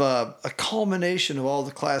sort of a culmination of all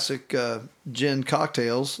the classic gin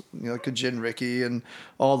cocktails, like a gin Ricky and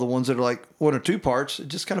all the ones that are like one or two parts. It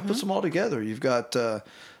just kind of puts them all together. You've got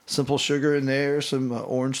simple sugar in there, some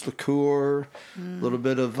orange liqueur, a little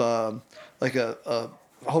bit of like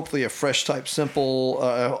hopefully a fresh type simple,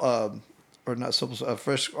 or not simple,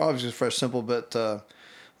 fresh, obviously fresh simple, but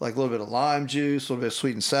like a little bit of lime juice, a little bit of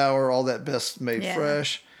sweet and sour, all that best made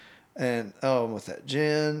fresh. And with that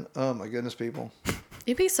gin, oh my goodness, people.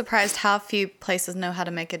 You'd be surprised how few places know how to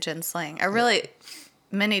make a gin sling.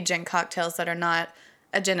 Many gin cocktails that are not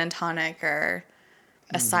a gin and tonic or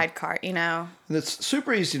a sidecar, And it's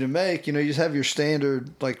super easy to make. You just have your standard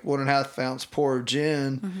like 1.5 ounce pour of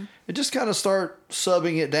gin, and just kind of start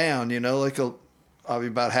subbing it down. Like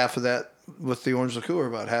about half of that with the orange liqueur,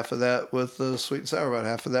 about half of that with the sweet and sour, about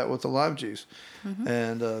half of that with the lime juice,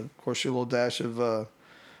 and of course your little dash of a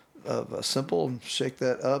simple, and shake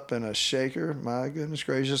that up in a shaker. My goodness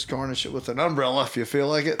gracious, garnish it with an umbrella if you feel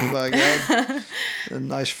like it. By God, a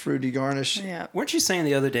nice fruity garnish. Yeah. Weren't you saying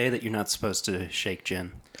the other day that you're not supposed to shake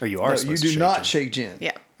gin? Or you are No, supposed you to do shake not gin? shake gin.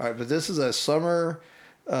 Yeah. All right, but this is a summer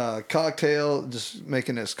cocktail, just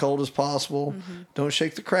making it as cold as possible. Don't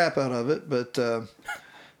shake the crap out of it, but can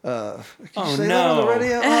you say that on the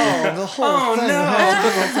radio? Oh, the whole thing.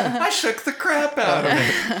 I shook the crap out of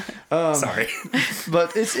it. Sorry.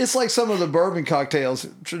 But it's like some of the bourbon cocktails.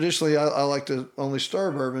 Traditionally, I like to only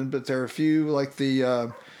stir bourbon, but there are a few like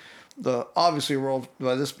the obviously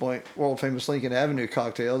by this point world famous Lincoln Avenue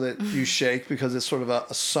cocktail that you shake because it's sort of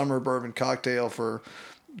a summer bourbon cocktail for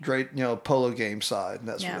great polo game side and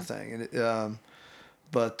that sort of thing. And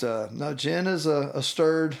no, gin is a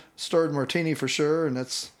stirred martini for sure, and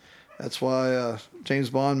that's why James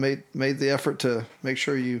Bond made the effort to make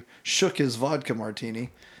sure you shook his vodka martini.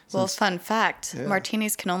 Well, fun fact: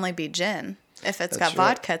 martinis can only be gin. If it's got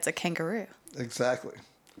vodka, it's a kangaroo. Exactly.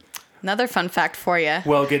 Another fun fact for you.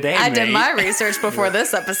 Well, good day, I mate. did my research before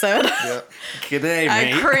this episode. Yeah. Good day,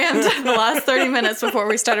 mate. I crammed the last 30 minutes before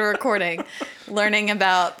we started recording, learning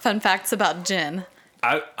about fun facts about gin.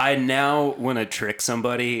 I now want to trick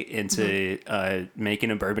somebody into making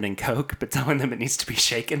a bourbon and Coke, but telling them it needs to be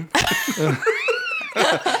shaken.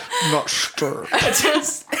 Not stir.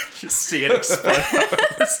 just see it explode.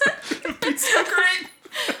 It'd be so great.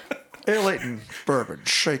 Ale Leighton bourbon,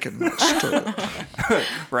 shaken, not stir.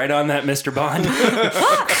 Right on that, Mr. Bond.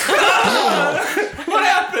 What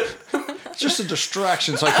happened? It's just a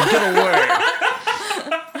distraction so I can get away.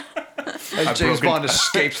 As James Bond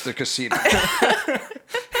escapes the casino.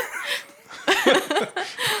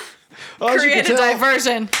 Create a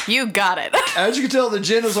diversion. You got it. As you can tell, the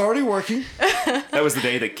gin is already working. That was the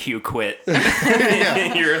day that Q quit. You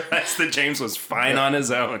realized that James was fine on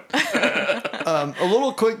his own. A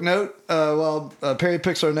little quick note while Perry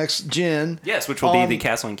picks our next gin. Yes, which will be the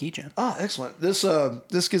Castle and Key gin. Ah, excellent. This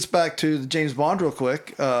gets back to the James Bond real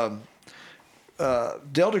quick. Del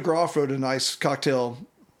DeGroff wrote a nice cocktail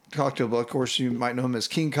book. Of course, you might know him as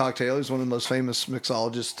King Cocktail. He's one of the most famous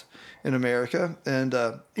mixologists in America. And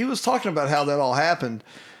he was talking about how that all happened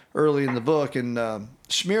early in the book. And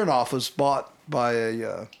Smirnoff was bought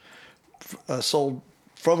by sold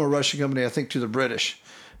from a Russian company, I think, to the British.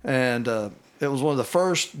 And it was one of the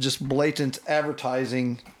first just blatant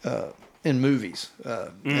advertising in movies.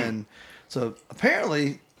 And so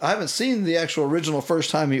apparently, I haven't seen the actual original first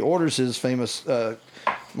time he orders his famous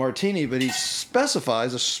martini, but he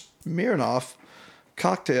specifies a Smirnoff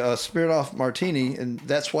cocktail, a Smirnoff martini, and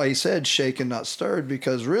that's why he said shaken, not stirred,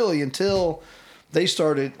 because really until they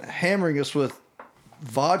started hammering us with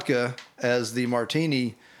vodka as the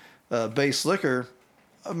martini base liquor,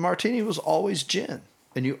 a martini was always gin,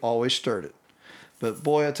 and you always stirred it. But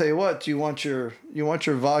boy, I tell you what, you want your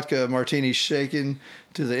vodka martini shaken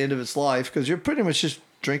to the end of its life, because you're pretty much just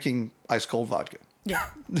drinking ice cold vodka. Yeah.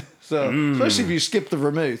 So especially if you skip the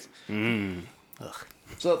vermouth.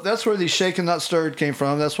 So that's where the shaken not stirred came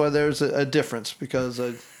from. That's why there's a difference, because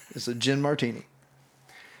it's a gin martini.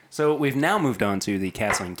 So we've now moved on to the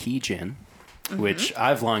Castle and Key gin, which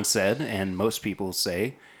I've long said, and most people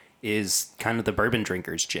say, is kind of the bourbon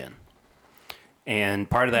drinker's gin. And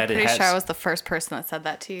part of that Pretty sure I was the first person that said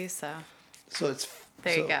that to you, so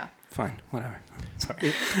there you go. Fine, whatever.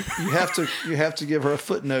 Sorry. You have to give her a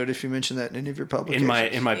footnote if you mention that in any of your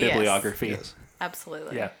publications. In my bibliography. Yes.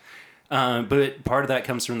 Absolutely. Yeah. But part of that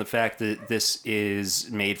comes from the fact that this is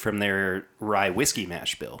made from their rye whiskey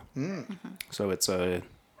mash bill. So it's I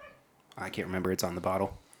can't remember. It's on the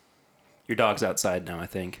bottle. Your dog's outside now, I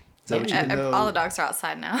think. Is that what you Yeah, all the dogs are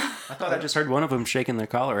outside now. I thought I just heard one of them shaking their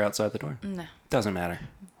collar outside the door. No. Doesn't matter.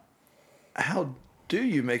 How do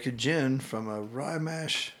you make a gin from a rye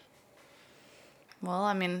mash? Well,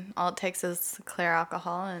 I mean, all it takes is clear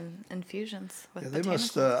alcohol and infusions with They botanicals.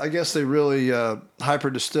 must. I guess they really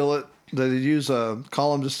hyper distill it. They use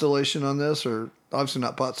column distillation on this, or obviously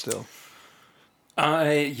not pot still.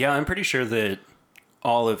 Yeah, I'm pretty sure that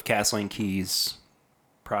all of Castle and Key's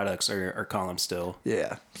products are column still.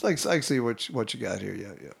 Yeah, it's like I can see what you got here.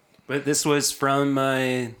 Yeah. But this was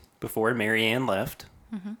from before Mary Ann left.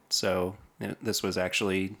 So this was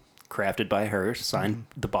actually crafted by her, signed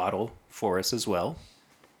the bottle for us as well.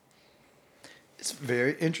 It's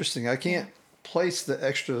very interesting. I can't place the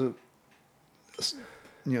extra,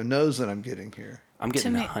 nose that I'm getting here. I'm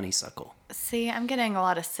getting To a me- honeysuckle. See, I'm getting a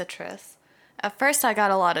lot of citrus. At first, I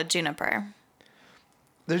got a lot of juniper.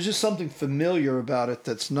 There's just something familiar about it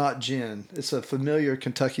that's not gin. It's a familiar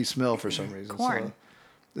Kentucky smell for some reason. Corn.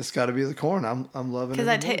 So it's got to be the corn. I'm loving it.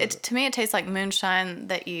 Because to me, it tastes like moonshine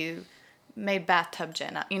that you made bathtub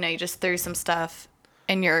gin. You just threw some stuff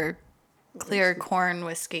in your clear corn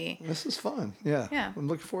whiskey. This is fun. Yeah. Yeah. I'm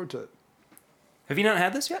looking forward to it. Have you not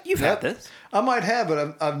had this yet? You've Yep. had this. I might have,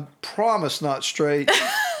 but I'm promised not straight.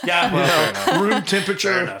 Yeah, well, fair enough. Room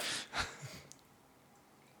temperature. Fair enough.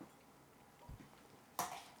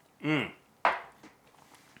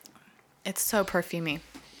 It's so perfumey.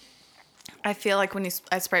 I feel like when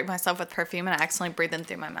I spray myself with perfume and I accidentally breathe in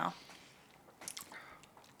through my mouth.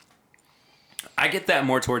 I get that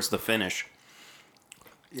more towards the finish.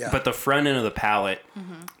 Yeah. But the front end of the palate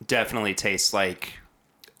definitely tastes like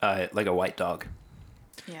a white dog.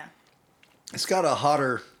 Yeah. It's got a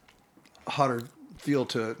hotter feel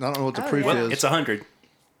to it. I don't know what the proof Well, is. it's 100.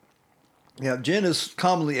 Yeah, gin is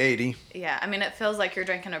commonly 80. Yeah, I mean, it feels like you're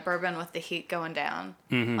drinking a bourbon with the heat going down.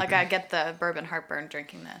 Like, I get the bourbon heartburn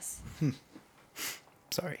drinking this.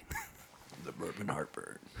 Sorry. The bourbon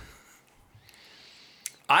heartburn.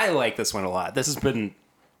 I like this one a lot. This has been...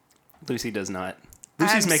 Lucy does not.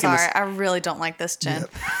 Lucy's I'm making sorry, this... I really don't like this gin.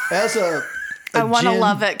 As a I want to gin-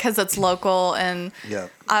 love it because it's local, and Yeah.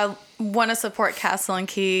 I want to support Castle and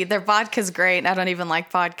Key. Their vodka's great. I don't even like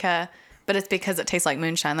vodka, but it's because it tastes like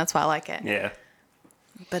moonshine. That's why I like it. Yeah.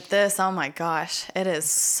 But this, oh my gosh, it is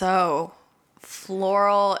so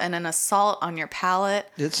floral and an assault on your palate.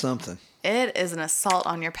 It's something. It is an assault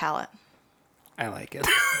on your palate I like it.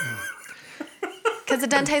 because it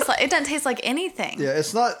doesn't taste like anything. Yeah,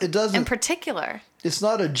 it's not. It In doesn't. particular, It's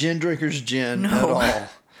not a gin drinker's gin at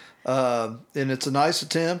all. And it's a nice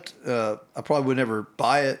attempt. I probably would never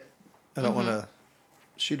buy it. I don't want to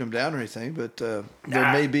shoot them down or anything, but there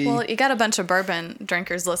may be. well, you got a bunch of bourbon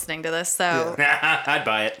drinkers listening to this, so I'd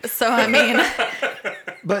buy it. I mean,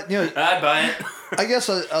 But I'd buy it. I guess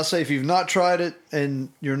I'll say if you've not tried it and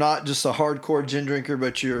you're not just a hardcore gin drinker,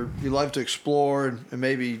 but you like to explore and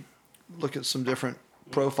maybe look at some different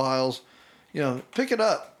profiles, pick it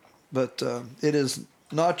up. But it is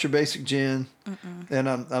not your basic gin, and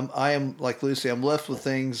I am like Lucy. I'm left with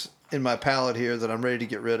things in my palate here that I'm ready to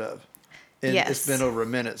get rid of. And Yes. it's been over a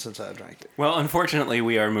minute since I drank it. Well, unfortunately,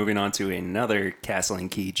 we are moving on to another Castle and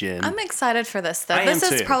Key gin. I'm excited for this though. I This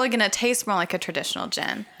am is too. probably going to taste more like a traditional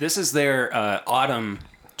gin. This is their autumn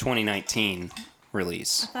 2019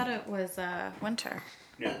 release. I thought it was winter.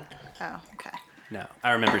 No. Oh, okay. No.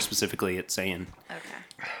 I remember specifically it saying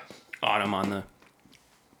Okay. autumn on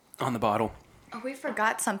the bottle. Oh, we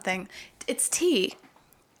forgot something. It's tea.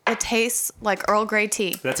 It tastes like Earl Grey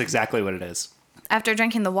tea. That's exactly what it is. After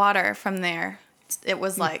drinking the water from there, it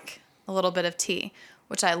was like a little bit of tea,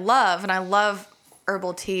 which I love, and I love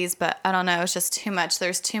herbal teas, but I don't know, it's just too much.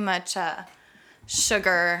 There's too much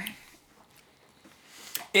sugar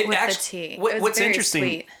It with actu- the tea. what- It was what's very interesting?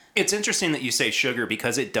 sweet. It's interesting that you say sugar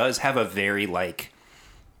because it does have a very like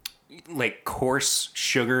coarse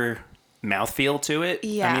sugar mouthfeel to it.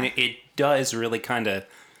 Yeah. I mean, it does really kind of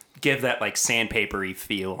give that like sandpapery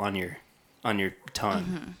feel on your tongue.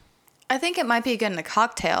 Mm-hmm. I think it might be good in a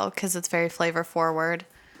cocktail because it's very flavor forward.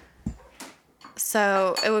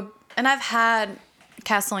 So it would, and I've had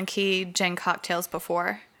Castle and Key gin cocktails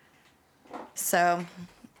before. So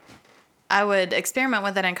I would experiment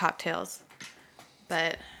with it in cocktails,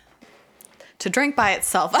 but to drink by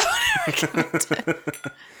itself, I would recommend it.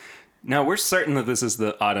 Now we're certain that this is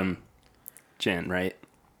the autumn gin, right?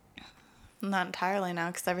 Not entirely now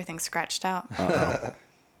because everything's scratched out. It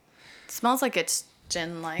smells like it's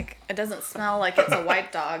gin-like. It doesn't smell like it's a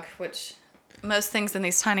white dog, which most things in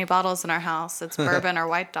these tiny bottles in our house, it's bourbon or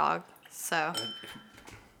white dog. So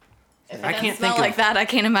if it I doesn't can't smell think like of- that, I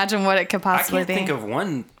can't imagine what it could I possibly can't be. think of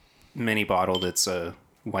one mini bottle that's a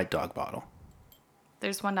white dog bottle.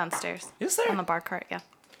 There's one downstairs. Is there? On the bar cart, yeah.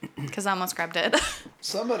 Because I almost grabbed it.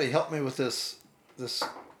 Somebody help me with this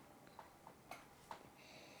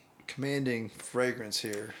commanding fragrance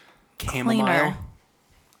here. Chamomile. Cleaner.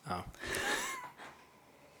 Oh.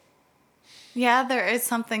 Yeah, there is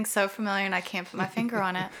something so familiar and I can't put my finger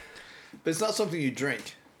on it. But it's not something you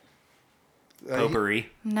drink. Potpourri.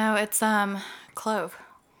 No, it's clove.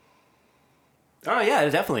 Oh yeah, it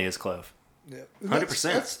definitely is clove. Yeah.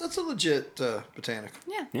 100%. That's a legit botanical.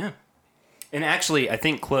 Yeah. Yeah. And actually, I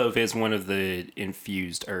think clove is one of the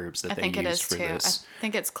infused herbs that I they think it use is for too. this. I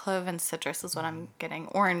think it's clove and citrus is what I'm getting.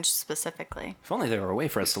 Orange specifically. If only there were a way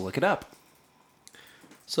for us to look it up.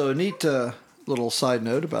 So a neat little side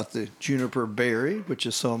note about the juniper berry, which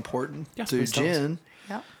is so important Yes, to please tell us. gin.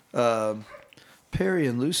 Yep. Perry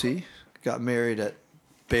and Lucy got married at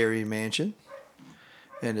Berry Mansion,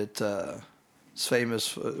 and it's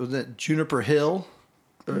famous. Was it Juniper Hill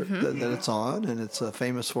that it's on, and it's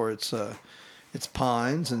famous for its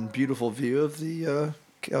pines and beautiful view of the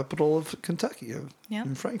capital of Kentucky, Yep.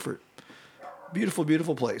 in Frankfort. Beautiful,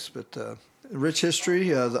 beautiful place, but rich history.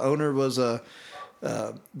 The owner was a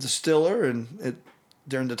distiller, and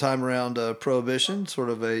during the time around Prohibition, sort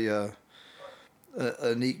of a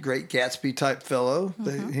neat Great Gatsby type fellow.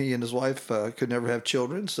 He and his wife could never have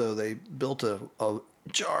children, so they built a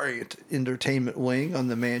giant entertainment wing on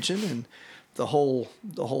the mansion, and the whole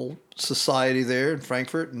society there in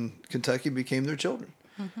Frankfort and Kentucky became their children.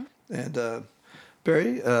 And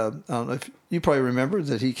Barry, I don't know if you probably remember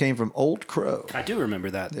that he came from Old Crow. I do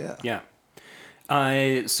remember that. Yeah.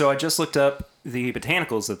 So I just looked up the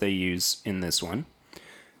botanicals that they use in this one.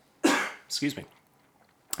 Excuse me.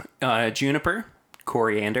 Juniper,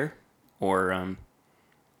 coriander, or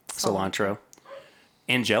cilantro.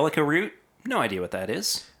 Angelica root. No idea what that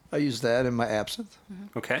is. I use that in my absinthe.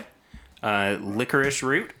 Okay. Licorice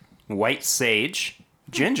root, white sage,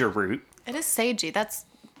 ginger root. It is sagey. That's,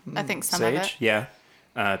 I think, some Sage, of it.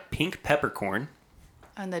 yeah. Pink peppercorn,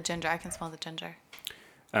 And the ginger. I can smell the ginger.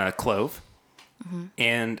 clove,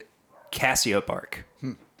 and cassia bark.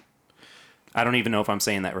 I don't even know if I'm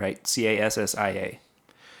saying that right. Cassia.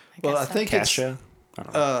 Well, I so. think Cassia. I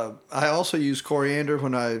don't know. I also use coriander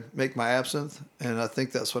when I make my absinthe, and I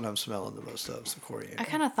think that's what I'm smelling the most of, is the coriander. I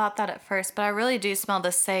kind of thought that at first, but I really do smell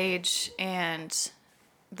the sage and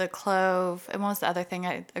the clove. And what was the other thing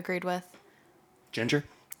I agreed with? Ginger.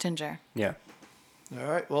 Ginger. Yeah. All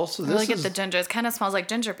right, well, so I really this get is the ginger. It kind of smells like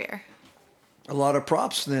ginger beer. a lot of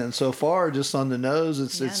props then so far, just on the nose.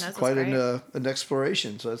 It's Yeah, nose is quite great. an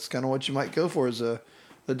exploration, so that's kind of what you might go for as a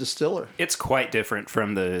distiller. It's quite different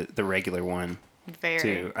from the regular one, Very.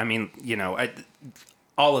 too. I mean,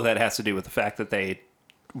 all of that has to do with the fact that they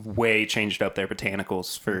way changed up their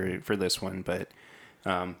botanicals for this one, but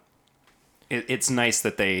it's nice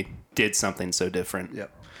that they did something so different.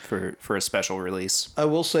 Yep. For a special release. I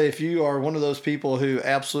will say, if you are one of those people who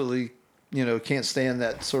absolutely, can't stand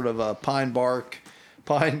that sort of pine bark,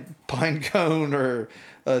 pine cone, or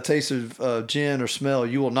taste of gin or smell,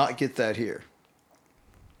 you will not get that here.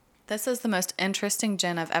 This is the most interesting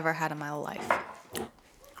gin I've ever had in my life.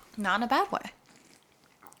 Not in a bad way.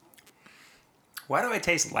 Why do I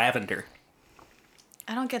taste lavender?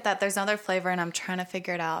 I don't get that. There's another flavor, and I'm trying to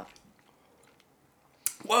figure it out.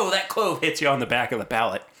 Whoa, that clove hits you on the back of the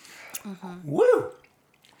palate. Woo!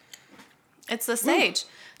 It's the sage.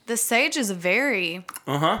 The sage is very...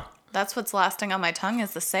 Uh-huh. That's what's lasting on my tongue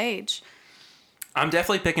is the sage. I'm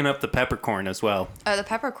definitely picking up the peppercorn as well. Oh, the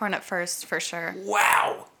peppercorn at first, for sure.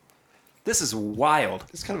 Wow! This is wild.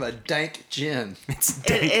 It's kind of a dank gin. It's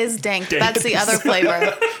dank. It is dank. That's the other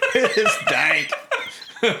flavor. It is dank.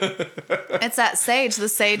 It's that sage. The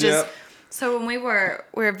sage is... Yep. So when we were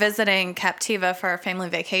visiting Captiva for our family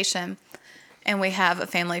vacation, and we have a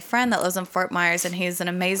family friend that lives in Fort Myers, and he's an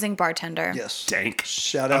amazing bartender. Yes. Dank.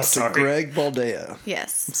 Shout I'm out to sorry. Greg Baldea.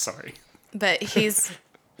 Yes. Sorry. But he's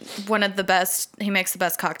one of the best. He makes the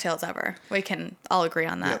best cocktails ever. We can all agree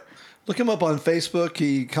on that. Yep. Look him up on Facebook.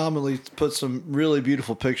 He commonly puts some really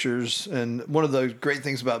beautiful pictures. And one of the great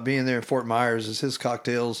things about being there in Fort Myers is his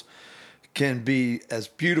cocktails can be as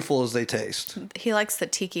beautiful as they taste. He likes the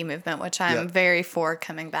tiki movement, which I'm Yep. very for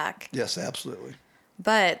coming back. Yes, absolutely.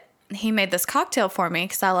 But he made this cocktail for me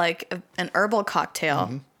because I like an herbal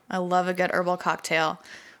cocktail. I love a good herbal cocktail. What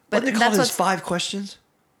But do they call his 5 questions?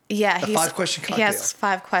 yeah, a 5-question He cocktail. has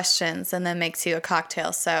 5 questions and then makes you a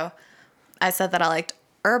cocktail. So I said that I liked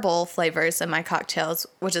herbal flavors in my cocktails,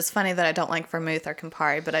 which is funny that I don't like vermouth or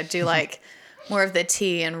Campari, but I do like more of the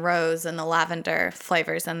tea and rose and the lavender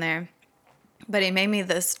flavors in there. But he made me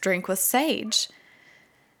this drink with sage.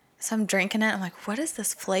 So I'm drinking it. I'm like, what is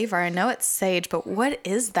this flavor? I know it's sage, but what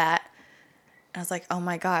is that? And I was like, oh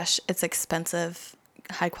my gosh, it's expensive,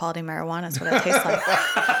 high quality marijuana is what it tastes like.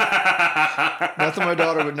 Not that my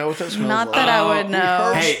daughter would know what that smells Not like. that I would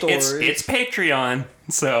know. Hey, Stories. it's Patreon,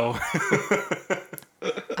 so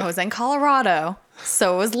I was in Colorado,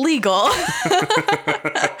 so it was legal.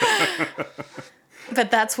 But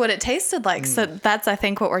that's what it tasted like. So that's, I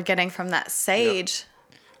think, what we're getting from that sage.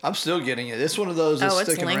 I'm still getting it. It's one of those that's Oh, it's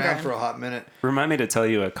sticking around lingering. for a hot minute. remind me to tell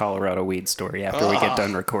you a Colorado weed story after we get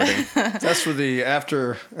done recording. That's for the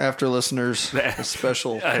after listeners, the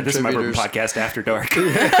special This is my Bourbon contributors. Podcast After Dark.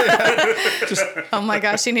 Oh my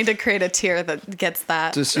gosh, you need to create a tier that gets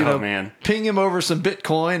that. Just Oh, man. ping him over some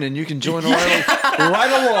Bitcoin, and you can join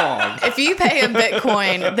right along. If you pay in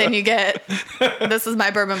Bitcoin, then you get This Is My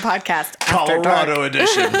Bourbon Podcast After Dark. Colorado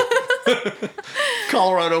edition.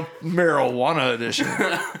 Colorado marijuana edition.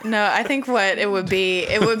 No, I think what it would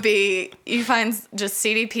be you find just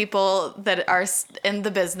seedy people that are in the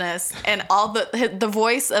business, and all the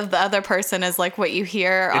voice of the other person is like what you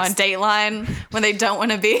hear on Dateline when they don't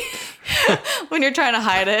want to be, when you're trying to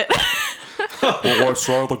hide it. Well, I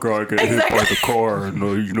saw the guy get hit by the car, and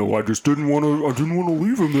I just didn't want to. I didn't want to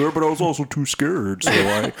leave him there, but I was also too scared, so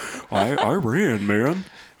I ran, man.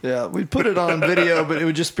 Yeah, we'd put it on video, but it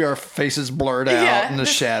would just be our faces blurred out Yeah, in the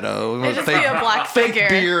shadow. It'd just be Fake a black fake figure.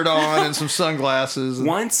 beard on and some sunglasses. And,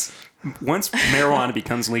 Once marijuana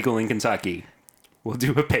becomes legal in Kentucky, we'll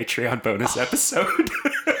do a Patreon bonus episode.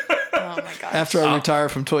 Oh my gosh. after I retire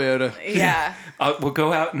from Toyota. Yeah. We'll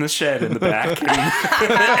go out in the shed in the back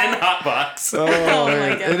and hotbox. Oh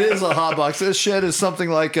my It goodness. is a hot box. This shed is something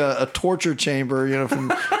like a torture chamber,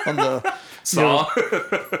 from on the Saw.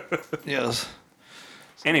 yes.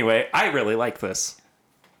 Anyway, I really like this.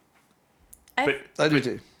 I, I do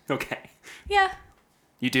too. Okay. yeah,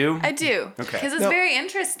 You do? I do. Okay. Because it's No. very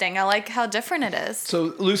interesting. I like how different it is.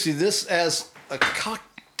 So Lucy, this as a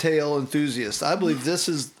cocktail enthusiast, I believe this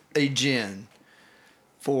is a gin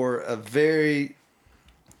for a very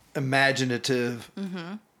imaginative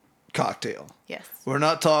cocktail. Yes. We're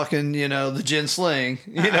not talking, the gin sling.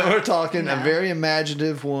 We're talking a No. very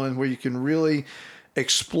imaginative one where you can really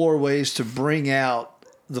explore ways to bring out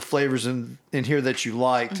the flavors in here that you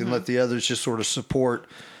liked and let the others just sort of support,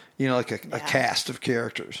 like a cast of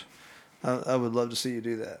characters. I would love to see you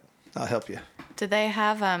do that. I'll help you. Do they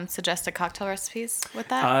have suggested cocktail recipes with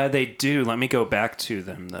that? They do. Let me go back to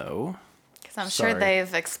them, though. Because I'm sure sorry.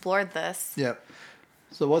 they've explored this. Yep.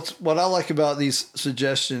 So what I like about these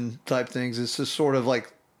suggestion type things is just sort of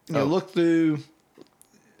like look through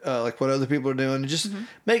like what other people are doing and just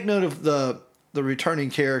make note of the returning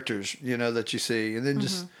characters that you see, and then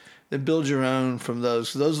just then build your own from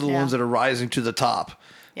those. Those are the Yeah. ones that are rising to the top,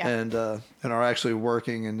 Yeah. and are actually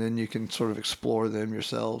working, and then you can sort of explore them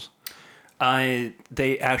yourselves.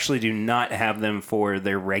 They actually do not have them for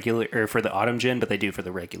their regular or for the autumn gin, but they do for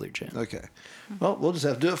the regular gin. Okay. Well, we'll just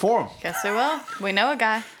have to do it for them. Guess we will. We know a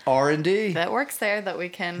guy R&D. that works there that we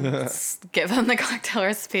can give him the cocktail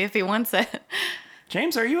recipe if he wants it.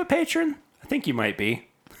 James, are you a patron? I think you might be.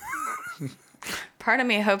 Part of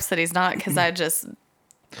me hopes that he's not because I just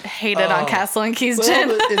hated on Castle and Keys Well, gin.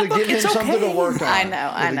 but it'll give him It's something to okay. work on. I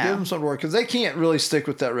know. It'll give him something to work because they can't really stick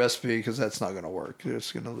with that recipe because that's not going to work. They're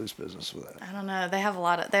just going to lose business with that. I don't know. They have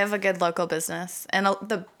they have a good local business and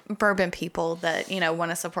the bourbon people that,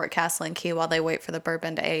 want to support Castle and Key while they wait for the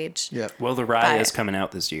bourbon to age. Yep. Well, the rye Buy is it. coming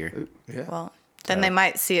out this year. Yeah. Well, then they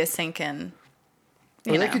might see a sink in.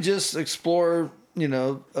 Or they could just explore,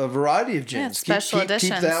 a variety of gins. special keep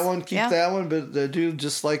editions. that one, keep Yeah. that one, but they do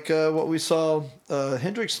just like what we saw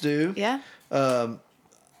Hendrix do. Yeah,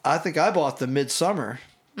 I think I bought the Midsummer,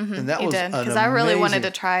 and that you was did. an Because I really wanted amazing-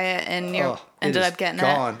 to try it and you Oh, ended it up is getting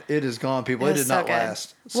gone. It is gone, people. It was did so not good.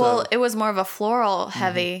 last. So, Well, it was more of a floral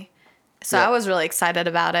heavy. So Yeah. I was really excited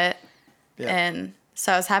about it. yeah. And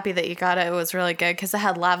so I was happy that you got it. It was really good because it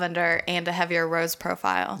had lavender and a heavier rose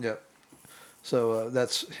profile. Yep. So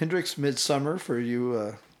that's Hendrix Midsummer for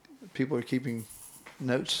you people who are keeping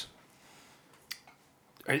notes.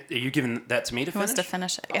 Are you giving that to me to Who wants finish? to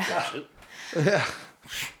finish it? Yeah. Yeah.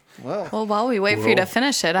 Well, Well, while we wait for you to Well,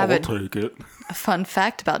 finish it, I I'll have take it. a fun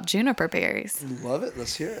fact about juniper berries. love it.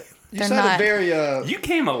 Let's hear it. You They're sounded not- very You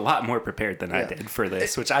came a lot more prepared than I Yeah. did for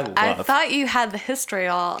this, which I love. I thought you had the history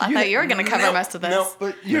all. I You- thought you were going to cover No, most of this. no.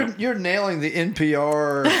 But you're nailing the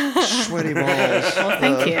NPR Schwinny balls. Well,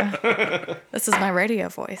 thank you. This is my radio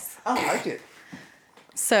voice. I like it.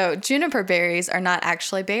 So, juniper berries are not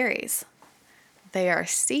actually berries. They are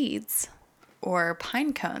seeds or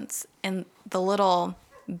pine cones. And the little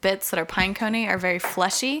bits that are pine coney are very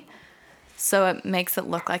fleshy. So, it makes it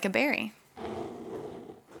look like a berry.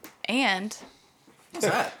 And What's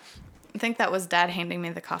that? I think that was Dad handing me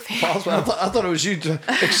the coffee. I thought it was you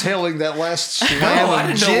exhaling that last slam No, I of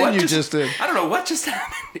didn't know gin what you just did. I don't know what just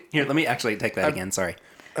happened. Here, let me actually take that again. Sorry.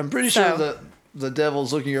 I'm pretty So- sure that the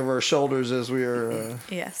devil's looking over our shoulders as we are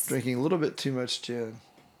Yes. drinking a little bit too much gin.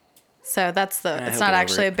 So that's he'll it's get not over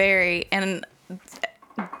actually it. a berry. And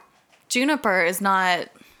juniper is not,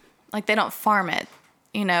 like, they don't farm it.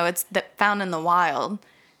 It's found in the wild.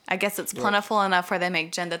 I guess it's plentiful enough where they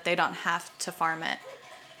make gin that they don't have to farm it.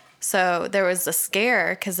 So there was a scare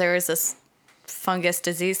because there was this fungus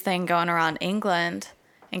disease thing going around England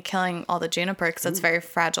and killing all the juniper because it's a very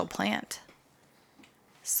fragile plant.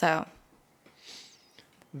 So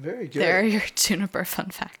Very good. there are your juniper fun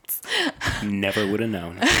facts. Never would have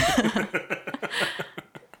known.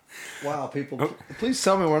 Wow, people. Please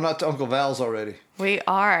tell me we're not to Uncle Val's already. We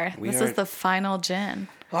are. We This are. is the final gin.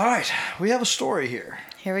 All right. We have a story here.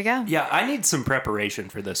 Here we go. Yeah, I need some preparation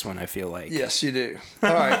for this one, I feel like. Yes, you do.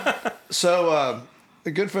 All right. So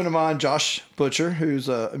a good friend of mine, Josh Butcher, who's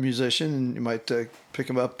a musician, and you might pick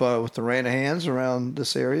him up with the Rant of Hands around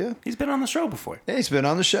this area. He's been on the show before. Yeah, he's been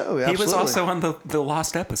on the show. Absolutely. He was also on the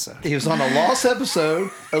Lost episode. He was on a Lost episode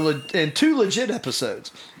and 2 legit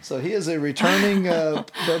episodes. So he is a returning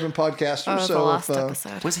bourbon podcaster. Oh, so the Lost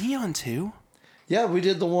episode. Was he on too? Yeah, we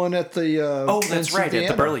did the one at the that's right, at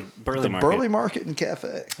the Burley Market. Burley Market and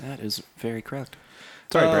Cafe. That is very correct.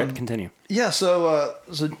 Sorry, Brett, continue. Yeah, so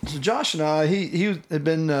Josh and I, he had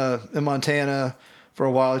been in Montana for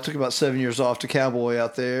a while. He took about 7 years off to cowboy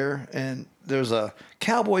out there, and there's a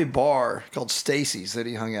cowboy bar called Stacy's that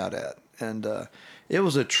he hung out at, and it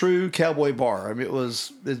was a true cowboy bar. I mean,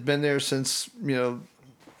 it's been there since the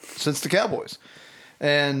Cowboys.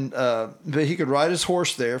 And but he could ride his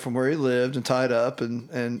horse there from where he lived and tie it up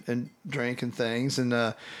and drink and things.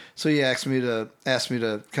 And so he asked me to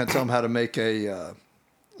kind of tell him how to make a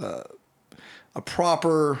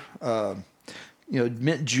proper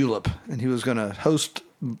mint julep, and he was going to host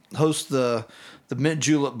the mint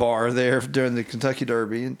julep bar there during the Kentucky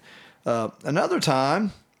Derby. And another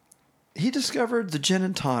time, he discovered the gin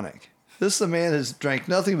and tonic. This the man has drank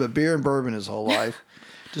nothing but beer and bourbon his whole life.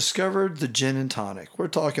 Discovered the gin and tonic. We're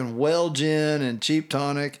talking well gin and cheap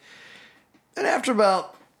tonic. And after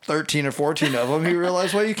about 13 or 14 of them, he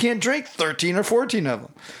realized, well, you can't drink 13 or 14 of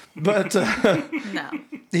them. But No.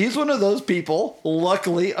 he's one of those people,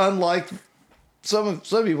 luckily, unlike some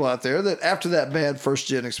people out there, that after that bad first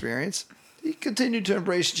gin experience, he continued to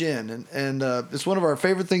embrace gin. And it's one of our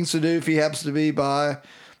favorite things to do if he happens to be by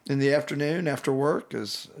in the afternoon after work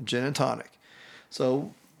is gin and tonic.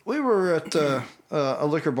 So we were at a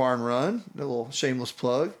Liquor Barn run, a little shameless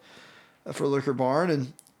plug for Liquor Barn,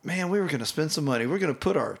 and man, we were going to spend some money. We're going to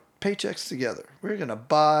put our paychecks together. We were going to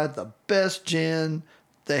buy the best gin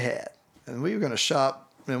they had, and we were going to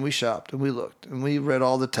shop. And we shopped, and we looked, and we read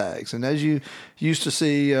all the tags. And as you used to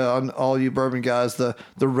see on all you bourbon guys, the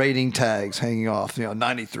rating tags hanging off,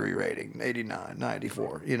 93 rating, 89,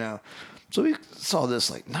 94, So we saw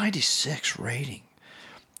this 96 rating.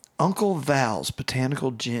 Uncle Val's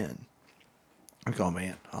Botanical Gin. I go,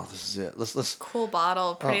 man, this is it. Let's Cool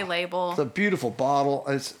bottle, pretty label. It's a beautiful bottle.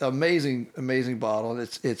 It's amazing bottle.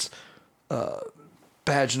 It's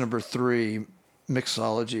badge number 3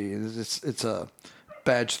 mixology. It's a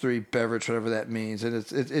badge 3 beverage, whatever that means, and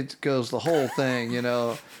it goes the whole thing,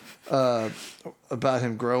 about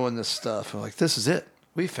him growing this stuff. We're like, this is it.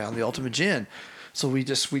 We found the ultimate gin. So we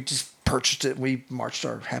just purchased it. We marched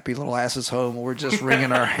our happy little asses home. We're just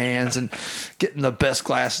wringing our hands and getting the best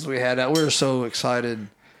glasses we had out. We were so excited.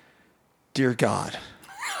 Dear God,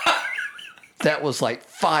 that was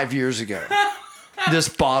 5 years ago. This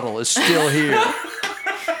bottle is still here.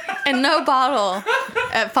 And no bottle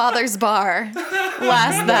at Father's Bar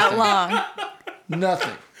lasts that long.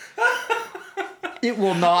 Nothing. It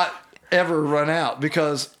will not ever run out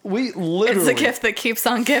because we literally... It's a gift that keeps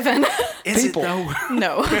on giving. Is people, it though?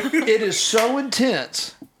 No. It is so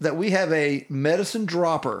intense that we have a medicine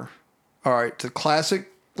dropper. All right, it's a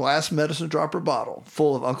classic glass medicine dropper bottle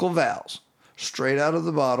full of Uncle Val's, straight out of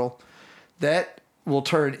the bottle. That will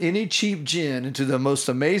turn any cheap gin into the most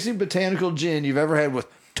amazing botanical gin you've ever had with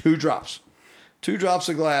 2 drops. 2 drops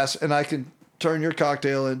of glass, and I can turn your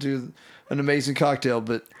cocktail into an amazing cocktail,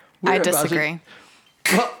 but I disagree.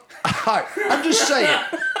 Well, all right, I'm just saying,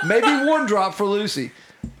 maybe 1 drop for Lucy,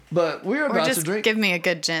 but we're Or about just to drink. give me a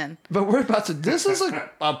good gin. But we're about to. This is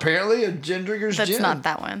apparently a gin drinker's That's gin. not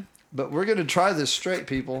that one. But we're gonna try this straight,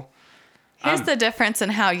 people. Here's the difference in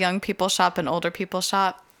how young people shop and older people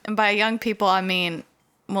shop. And by young people, I mean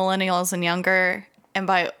millennials and younger. And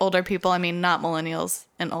by older people, I mean not millennials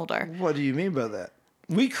and older. What do you mean by that?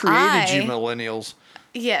 We created you, millennials.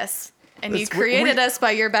 Yes. And you It's- created us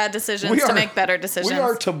by your bad decisions to make better decisions. We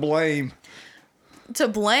are to blame. To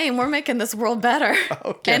blame. We're making this world better.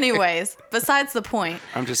 Okay. Anyways, besides the point.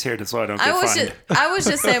 I'm just here so I don't get fined. I was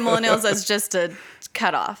just saying millennials as just a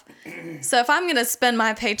cutoff. So if I'm going to spend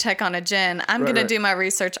my paycheck on a gin, I'm going to do my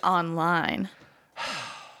research online.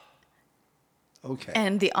 Okay.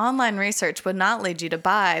 And the online research would not lead you to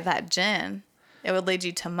buy that gin. It would lead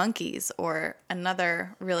you to Monkeys or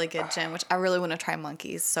another really good gin, which I really want to try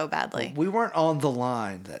Monkeys so badly. We weren't on the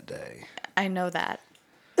line that day. I know that.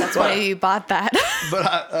 That's why you bought that.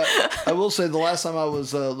 But I will say the last time I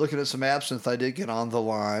was looking at some absinthe, I did get on the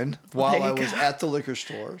line while I was at the liquor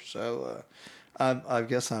store. So I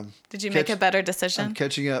guess I'm... Did you make a better decision? I'm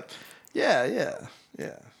catching up. Yeah.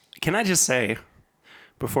 Can I just say,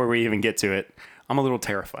 before we even get to it, I'm a little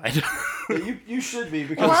terrified. You should be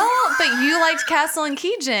because... Well, but you liked Castle and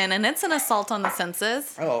Key gin, and it's an assault on the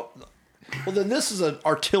senses. Oh, well then this is an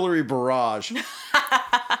artillery barrage.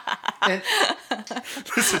 And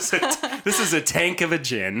This is a tank of a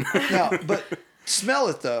gin. now, but smell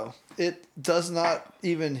it though. It does not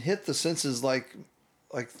even hit the senses like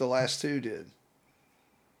the last two did.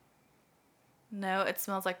 No, it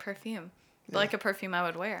smells like perfume. Like a perfume I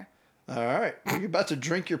would wear. All right, you're about to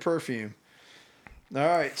drink your perfume. All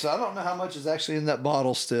right, so I don't know how much is actually in that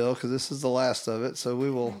bottle still because this is the last of it. So we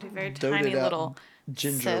will Do very dote tiny it out little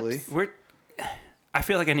gingerly. sips. I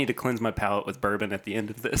feel like I need to cleanse my palate with bourbon at the end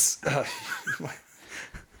of this.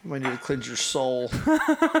 You might need to cleanse your soul.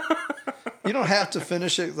 You don't have to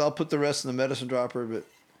finish it. I'll put the rest in the medicine dropper, but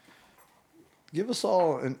give us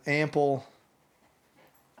all an ample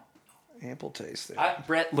taste there.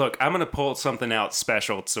 Brett, look, I'm gonna pull something out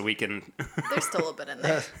special so we can There's still a bit in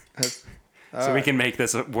there. we can make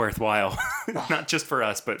this worthwhile, not just for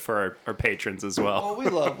us but for our patrons as well.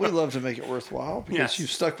 Well, we love to make it worthwhile because Yes.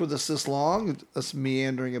 you've stuck with us this long, us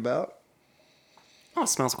meandering about. Oh, it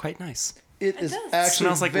smells quite nice. It is does. actually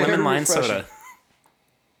Smells like very lemon lime refreshing. soda.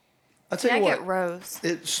 I tell Yeah, I you what, get rose.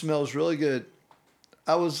 it smells really good.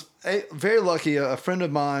 I was very lucky. A friend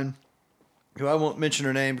of mine, who I won't mention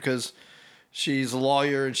her name because she's a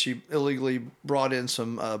lawyer and she illegally brought in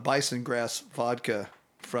some bison grass vodka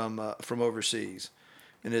from overseas,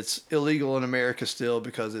 and it's illegal in America still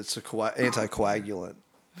because it's a anticoagulant.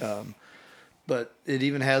 But it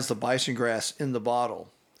even has the bison grass in the bottle,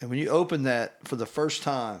 and when you open that for the first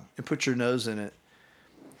time and put your nose in it,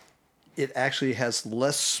 it actually has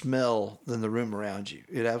less smell than the room around you.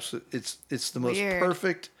 It's the most Weird.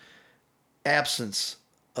 perfect absence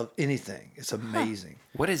of anything. It's amazing.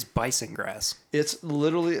 What is bison grass? It's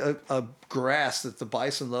literally a grass that the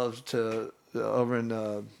bison love to over in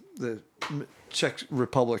the Czech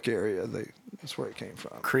Republic area. That's where it came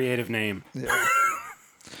from. Creative name. Yeah.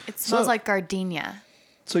 It smells So- like gardenia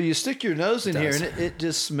So you stick your nose in here does. and it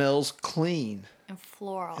just smells clean and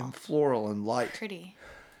floral. and floral and light. Pretty.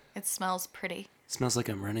 It smells pretty. Smells like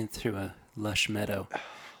I'm running through a lush meadow.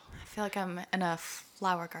 I feel like I'm in a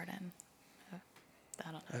flower garden.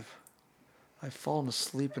 I don't know. I've fallen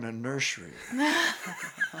asleep in a nursery.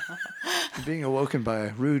 Being awoken by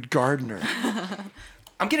a rude gardener.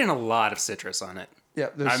 I'm getting a lot of citrus on it. Yeah,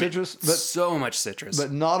 there's I mean, citrus, so much citrus.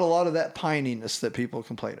 but not a lot of that pininess that people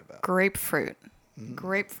complain about. Grapefruit.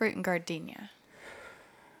 Grapefruit and gardenia.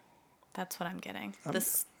 That's what I'm getting.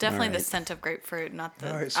 This definitely the Alright. scent of grapefruit, not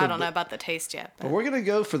the. Alright, so I don't know but- about the taste yet. But But we're gonna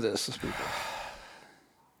go for this, people.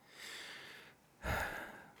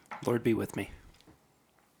 Lord be with me.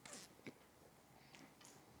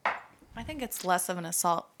 I think it's less of an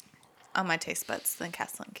assault on my taste buds than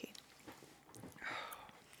Castle and Key.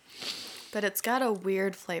 But it's got a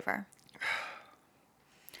weird flavor.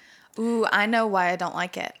 Ooh, I know why I don't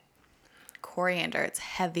like it. Coriander. It's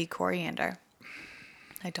heavy coriander.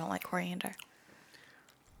 I don't like coriander.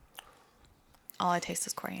 All I taste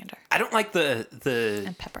is coriander I don't like the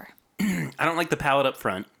and pepper. I don't like the palate up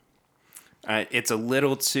front. It's a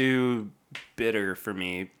little too bitter for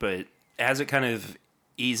me, but as it kind of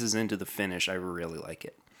eases into the finish, I really like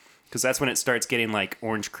it. Because that's when it starts getting like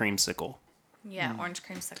orange creamsicle. Yeah, orange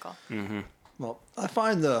creamsicle. Well, I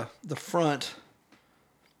find the front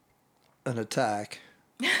an attack,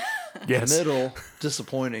 Yes. middle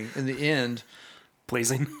disappointing, in the end,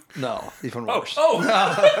 Pleasing. no, even worse.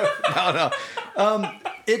 Oh!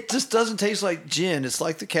 It just doesn't taste like gin. It's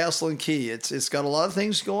like the Castle and Key. It's got a lot of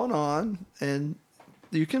things going on, and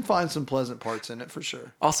you can find some pleasant parts in it for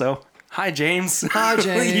sure. Also, hi, James. Hi,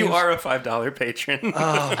 James. You are a $5 patron.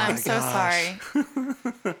 I'm so sorry.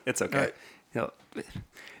 It's okay. Right. You know,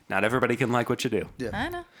 not everybody can like what you do. Yeah. I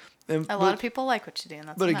know. And, A lot of people like what you do, and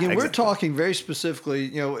that's But what again, matters. we're talking very specifically,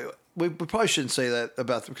 we probably shouldn't say that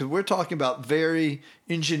about them because we're talking about very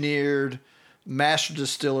engineered master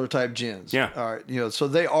distiller type gins. Yeah. All right. So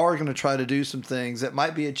they are going to try to do some things that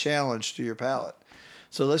might be a challenge to your palate.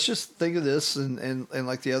 So let's just think of this and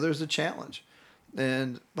like the other as a challenge.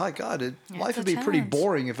 And my God, life it's a would be pretty challenge.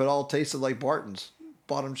 boring if it all tasted like Barton's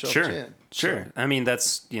bottom shelf Sure. gin. Sure. So, I mean,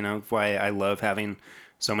 that's, why I love having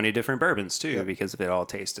so many different bourbons too, Yep. because if it all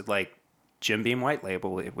tasted like Jim Beam White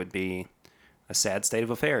Label, it would be a sad state of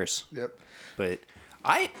affairs. yep. But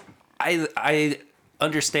I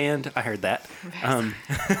understand. I heard that.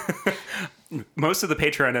 Most of the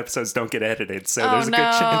Patreon episodes don't get edited, so Oh, there's a good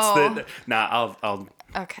chance no. that. I'll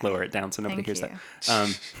Okay. lower it down so nobody Thank hears you.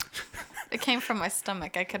 that. It came from my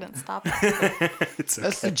stomach. I couldn't stop it. It's okay.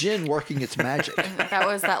 That's the gin working its magic. That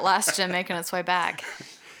was that last gin making its way back.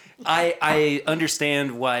 I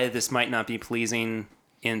understand why this might not be pleasing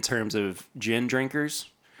in terms of gin drinkers.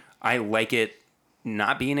 I like it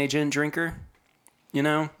not being a gin drinker,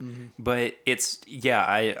 but it's,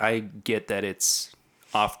 I get that it's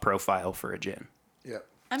off profile for a gin. Yep.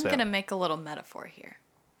 I'm So- going to make a little metaphor here.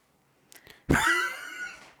 All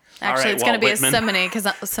Actually, right, it's going to Walt be Whitman. a simile because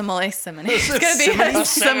It's going to be a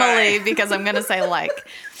simile because I'm going to say like.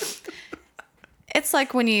 It's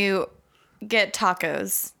like when you get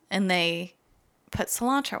tacos and they put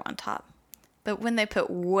cilantro on top. But when they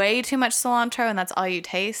put way too much cilantro and that's all you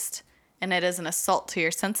taste and it is an assault to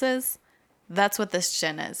your senses, that's what this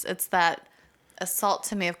gin is. It's that assault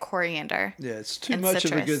to me of coriander. Yeah, it's too and much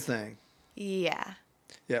of a citrus. good thing. Yeah.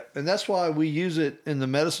 Yeah, and that's why we use it in the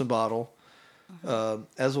medicine bottle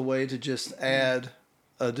as a way to just add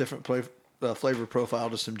a different flavor profile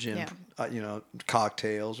to some gin,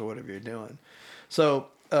 cocktails or whatever you're doing. So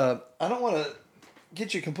I don't want to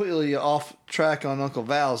get you completely off track on Uncle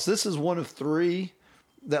Val's. This is one of 3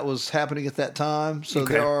 that was happening at that time. So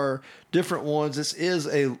Okay. there are different ones. This is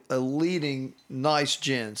a leading nice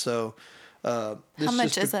gin. So How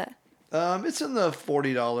much is it? It's in the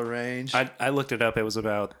 $40 range. I looked it up. It was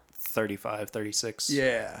about 35, 36.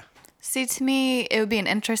 Yeah. See, to me, it would be an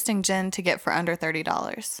interesting gin to get for under $30.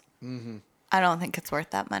 Mm-hmm. I don't think it's worth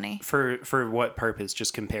that money. For what purpose?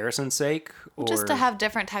 Just comparison's sake? Or Just to have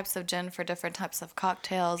different types of gin for different types of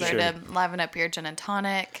cocktails Sure. or to liven up your gin and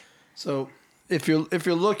tonic. So if you're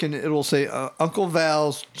looking, it will say Uncle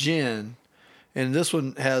Val's Gin, and this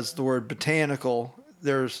one has the word botanical.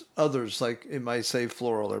 There's others, like it might say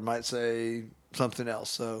floral, or it might say something else.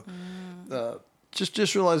 So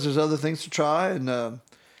just realize there's other things to try, and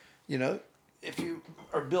if you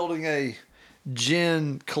are building a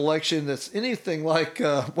gin collection that's anything like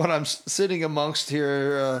what I'm sitting amongst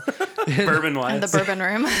here bourbon In wise. the bourbon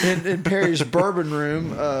room. in Perry's Bourbon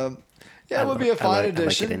Room. It would be a fine like it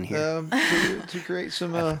addition in here. to create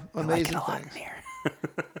some I like amazing it a lot things. in here.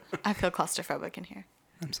 I feel claustrophobic in here.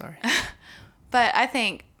 I'm sorry. But I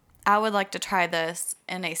think I would like to try this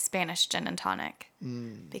in a Spanish gin and tonic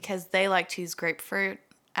because they like to use grapefruit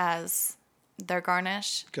as their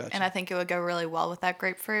garnish. Gotcha. And I think it would go really well with that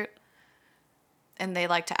grapefruit. And they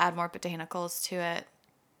like to add more botanicals to it.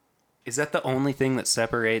 Is that the only thing that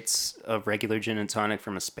separates a regular gin and tonic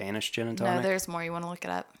from a Spanish gin and tonic? No, there's more. You want to look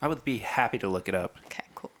it up? I would be happy to look it up. Okay,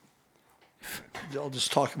 cool. Y'all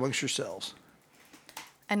just talk amongst yourselves.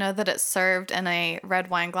 I know that it's served in a red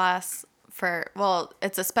wine glass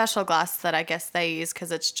it's a special glass that I guess they use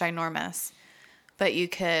because it's ginormous. But you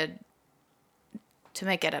could, to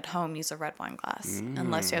make it at home, use a red wine glass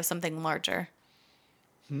unless you have something larger.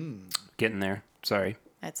 Getting there. Sorry.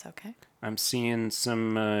 It's okay. I'm seeing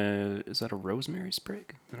some. Is that a rosemary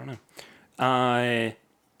sprig? I don't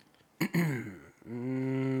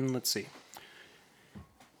know. Let's see.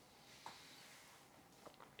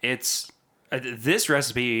 It's this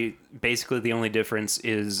recipe. Basically, the only difference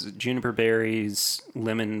is juniper berries,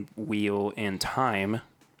 lemon wheel, and thyme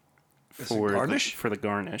for garnish? for the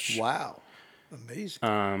garnish. Wow, amazing.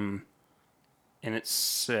 And it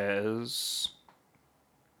says.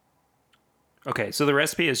 Okay, so the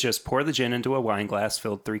recipe is just pour the gin into a wine glass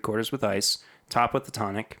filled 3/4 with ice, top with the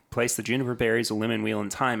tonic, place the juniper berries, lemon wheel,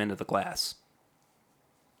 and thyme into the glass.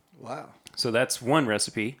 Wow. So that's one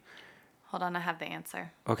recipe. Hold on, I have the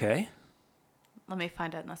answer. Okay. Let me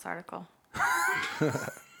find it in this article.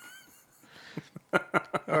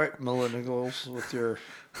 All right, millennials with your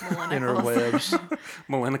Millennials. interwebs.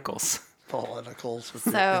 Millennicals. Pollennicals with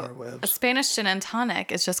your So, a interwebs. Spanish gin and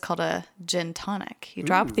tonic is just called a gin tonic. You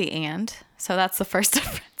drop the and, so that's the first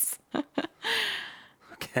difference.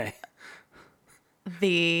 Okay.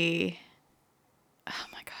 Oh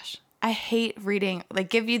my gosh. I hate reading. They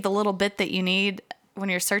give you the little bit that you need when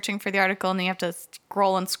you're searching for the article, and then you have to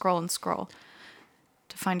scroll and scroll and scroll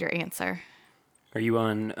to find your answer. Are you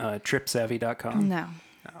on tripsavvy.com? No.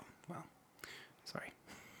 Oh, well. Sorry.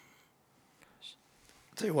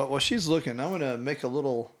 Tell you what, while she's looking, I'm going to make a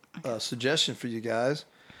little suggestion for you guys,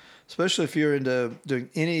 especially if you're into doing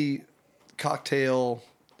any cocktail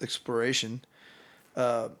exploration.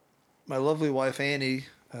 My lovely wife, Annie,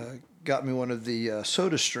 got me one of the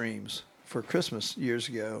soda streams for Christmas years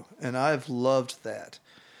ago, and I've loved that.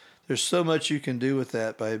 There's so much you can do with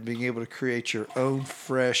that by being able to create your own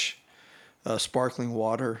fresh sparkling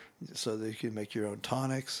water so that you can make your own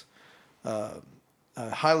tonics. I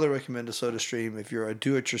highly recommend a soda stream if you're a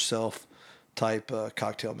do-it-yourself type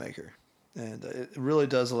cocktail maker. And it really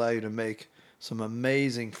does allow you to make some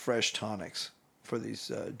amazing fresh tonics for these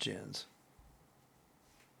gins.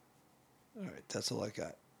 All right, that's all I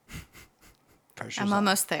got. Pressure's I'm on.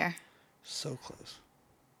 almost there. So close.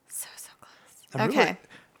 So close. I'm Okay. really-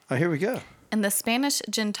 oh, here we go. In the Spanish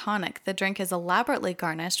gin tonic, the drink is elaborately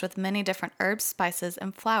garnished with many different herbs, spices,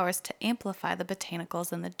 and flowers to amplify the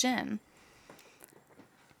botanicals in the gin.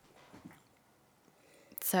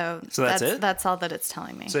 So that's it? That's all that it's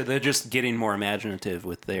telling me. So they're just getting more imaginative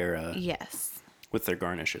with their Yes. with their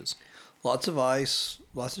garnishes. Lots of ice,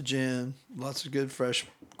 lots of gin, lots of good fresh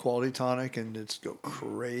quality tonic, and it's go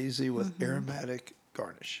crazy with aromatic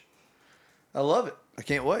garnish. I love it. I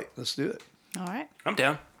can't wait. Let's do it. All right. I'm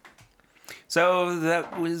down. So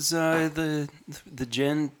that was the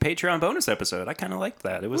gin Patreon bonus episode. I kind of liked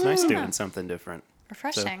that. It was nice doing something different.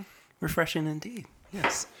 Refreshing. So, refreshing indeed.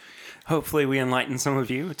 Yes. Hopefully we enlighten some of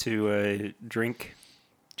you to drink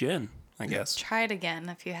gin, I guess. Try it again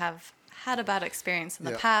if you have had a bad experience in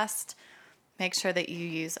the Yeah. past. Make sure that you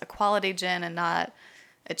use a quality gin and not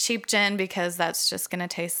a cheap gin, because that's just going to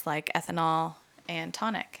taste like ethanol and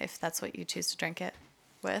tonic if that's what you choose to drink it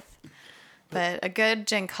with. But a good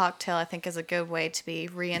gin cocktail, I think, is a good way to be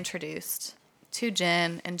reintroduced to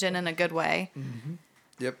gin, and gin in a good way.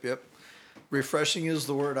 Yep. Refreshing is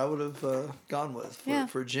the word I would have gone with Yeah.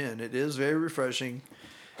 for gin. It is very refreshing.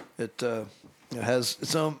 It has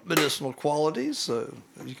its own medicinal qualities, so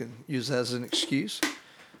you can use it as an excuse.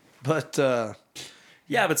 But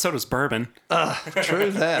Yeah, but so does bourbon.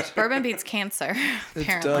 true that. Bourbon beats cancer,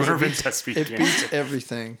 apparently. does. Bourbon does beat It cancer. beats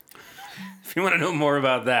everything. If you want to know more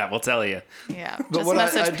about that, we'll tell you. Yeah. But Just what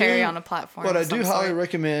message Perry on a platform. What of I do some highly sort.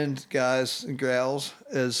 recommend, guys and gals,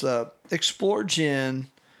 is explore gin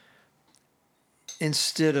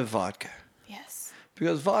instead of vodka. Yes.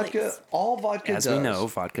 Because vodka, Please. all vodka As does, we know,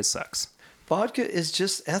 vodka sucks. vodka is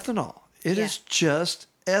just ethanol. It is just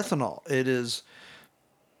ethanol. It is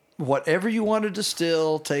whatever you want to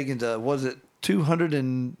distill, taken to, was it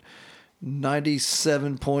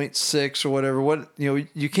 297.6 or whatever.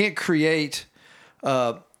 You can't create,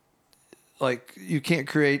 you can't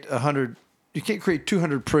create 100, you can't create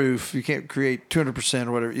 200 proof, you can't create 200%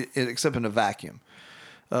 or whatever, except in a vacuum.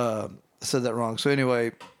 I said that wrong. So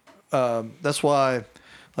anyway, that's why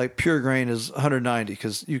like pure grain is 190,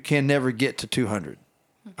 because you can never get to 200.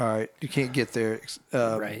 All right, you can't get there.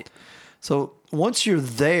 Right. So once you're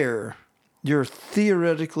there, you're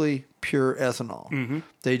theoretically pure ethanol. Mm-hmm.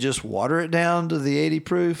 They just water it down to the 80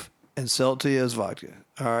 proof and sell it to you as vodka.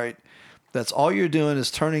 All right, that's all you're doing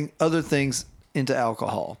is turning other things into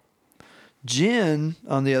alcohol. Gin,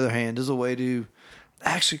 on the other hand, is a way to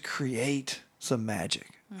actually create some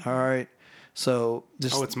magic. All right. So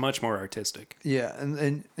just Oh, it's much more artistic. yeah,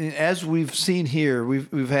 and as we've seen here,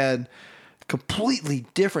 we've had completely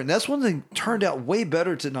different. That's one thing turned out way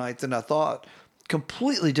better tonight than I thought.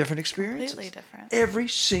 Completely different experiences. Completely different. Every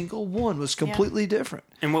single one was completely different.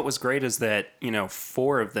 And what was great is that,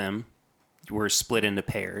 4 of them were split into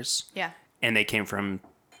pairs. Yeah. And they came from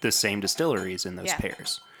the same distilleries in those Yeah.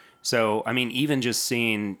 pairs. So, I mean, even just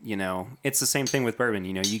seeing, it's the same thing with bourbon.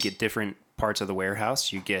 You get different parts of the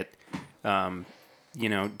warehouse. You get,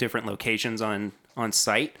 different locations on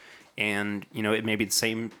site. And, it may be the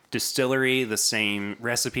same distillery, the same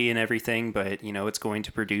recipe and everything, but, it's going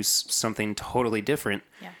to produce something totally different.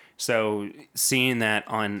 Yeah. So seeing that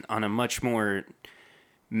on a much more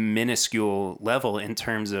minuscule level in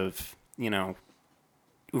terms of,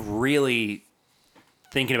 really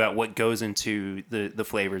thinking about what goes into the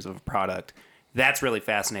flavors of a product, that's really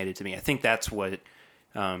fascinating to me. I think that's what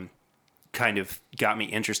kind of got me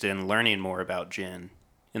interested in learning more about gin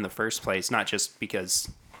in the first place, not just because,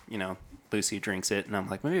 Lucy drinks it and I'm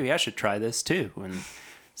like, maybe I should try this too and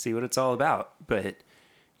see what it's all about. But,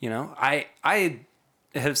 I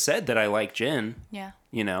have said that I like gin. Yeah.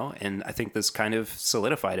 And I think this kind of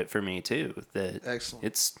solidified it for me too, that Excellent.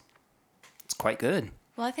 it's quite good.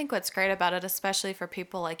 Well, I think what's great about it, especially for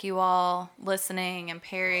people like you all listening and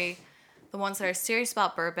Perry, the ones that are serious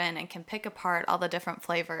about bourbon and can pick apart all the different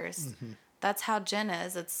flavors. Mm-hmm. That's how gin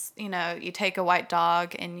is. It's, you take a white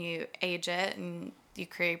dog and you age it and you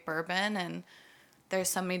create bourbon, and there's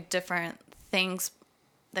so many different things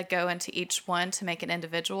that go into each one to make it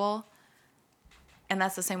individual. And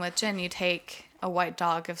that's the same with gin. You take a white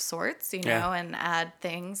dog of sorts, Yeah. and add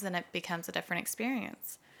things, and it becomes a different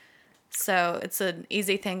experience. So it's an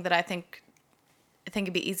easy thing that I think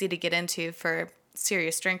it'd be easy to get into for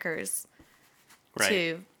serious drinkers Right.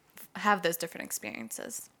 to have those different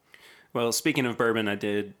experiences. Well, speaking of bourbon, I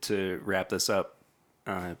did, to wrap this up,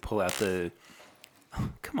 pull out the... Oh,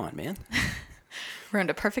 come on, man. Ruined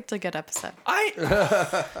a perfectly good episode.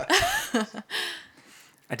 I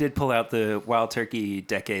did pull out the Wild Turkey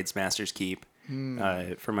Decades Master's Keep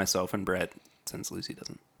for myself and Brett, since Lucy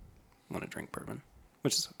doesn't want to drink bourbon,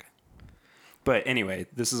 which is okay. But anyway,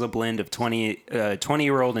 this is a blend of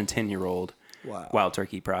 20-year-old and 10-year-old Wow. Wild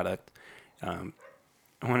Turkey product. I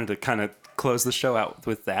wanted to kind of close the show out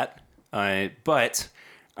with that. But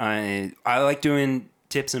I like doing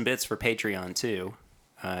tips and bits for Patreon too.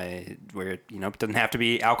 where, you know, it doesn't have to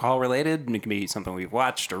be alcohol related. It can be something we've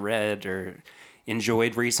watched or read or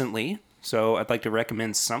enjoyed recently. So I'd like to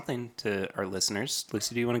recommend something to our listeners.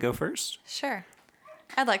 Lucy, do you want to go first? Sure.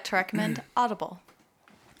 I'd like to recommend Audible.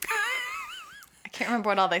 I can't remember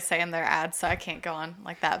what all they say in their ads, so I can't go on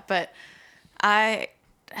like that. But I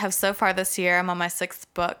have so far this year, I'm on my 6th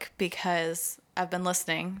book because I've been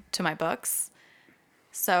listening to my books.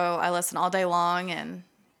 So I listen all day long, and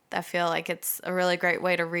I feel like it's a really great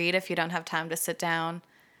way to read if you don't have time to sit down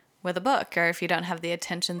with a book, or if you don't have the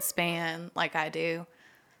attention span like I do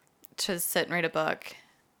to sit and read a book.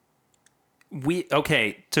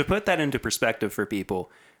 Okay, to put that into perspective for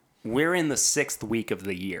people, we're in the 6th week of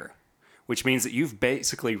the year, which means that you've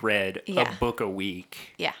basically read a book a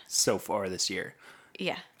week so far this year.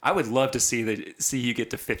 Yeah. I would love to see you get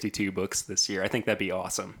to 52 books this year. I think that'd be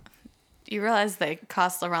awesome. You realize they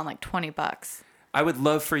cost around like $20. I would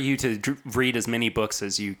love for you to read as many books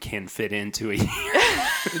as you can fit into a year.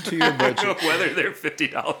 Into your budget. Whether they're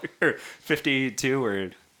 $50 or $52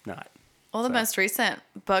 or not. Well, the most recent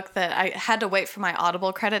book that I had to wait for my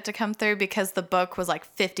Audible credit to come through because the book was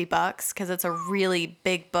like $50 because it's a really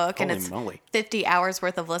big book. Holy and it's moly. 50 hours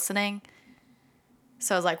worth of listening.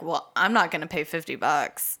 So I was like, well, I'm not going to pay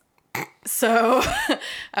 $50. So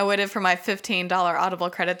I waited for my $15 Audible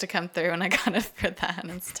credit to come through, and I got it for that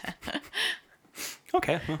instead.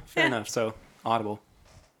 Okay, well, fair enough. So, Audible.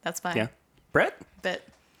 That's fine. Yeah. Brett? But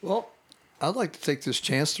Well, I'd like to take this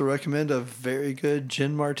chance to recommend a very good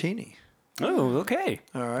gin martini. Oh, okay.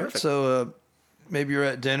 All right. Perfect. So maybe you're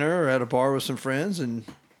at dinner or at a bar with some friends, and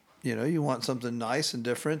you want something nice and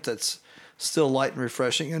different that's still light and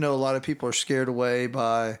refreshing. I know a lot of people are scared away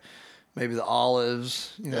by maybe the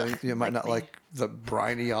olives. You might Like not me. like the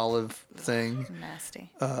briny olive thing. nasty.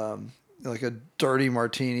 Like a dirty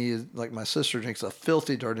martini, like my sister drinks a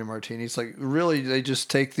filthy dirty martini. It's like really they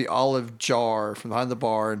just take the olive jar from behind the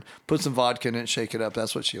bar and put some vodka in it and shake it up.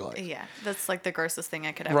 That's what she likes. Yeah, that's like the grossest thing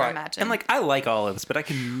I could ever Right. imagine. And, like, I like olives, but I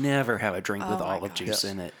can never have a drink with my olive gosh. juice Yes.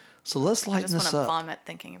 in it. So let's I lighten just want this to up. vomit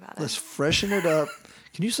thinking about it. Let's freshen it up.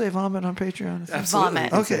 Can you say vomit on Patreon?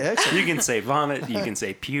 Vomit. Okay, excellent. You can say vomit, you can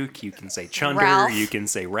say puke, you can say chunder, Ralph. you can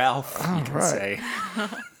say Ralph, you can right. say...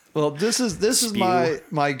 Well, this is Spew.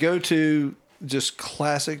 my go-to just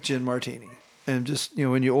classic gin martini, and just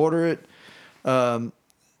when you order it,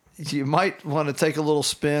 you might want to take a little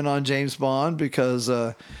spin on James Bond because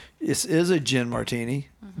this is a gin martini,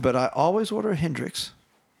 but I always order a Hendrix.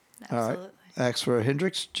 Absolutely. All right, ask for a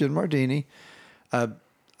Hendrix gin martini.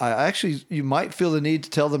 You might feel the need to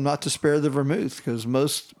tell them not to spare the vermouth because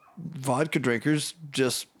most vodka drinkers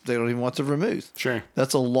they don't even want the vermouth. Sure.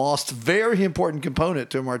 That's a lost, very important component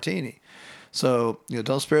to a martini. So,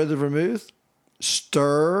 don't spare the vermouth.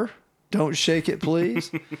 Stir. Don't shake it,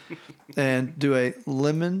 please. And do a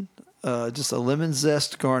lemon, just a lemon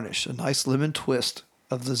zest garnish, a nice lemon twist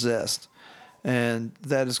of the zest. And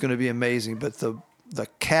that is going to be amazing. But the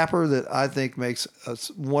capper that I think makes a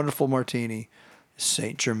wonderful martini is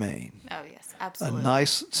Saint Germain. Oh, yes, A absolutely.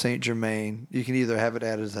 nice Saint Germain. You can either have it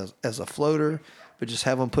added as a floater, but just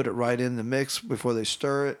have them put it right in the mix before they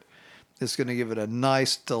stir it. It's going to give it a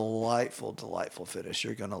nice, delightful, delightful finish.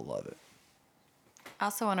 You're going to love it. I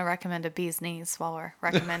also want to recommend a bee's knees while we're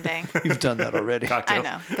recommending. You've done that already. I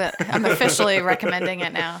know, but I'm officially recommending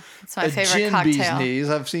it now. It's my A favorite gin cocktail. bee's knees.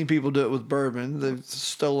 I've seen people do it with bourbon. They've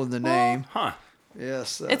stolen the name. Huh.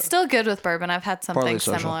 Yes. It's still good with bourbon. I've had something Parley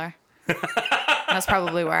Social. similar. That's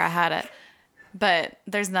probably where I had it. But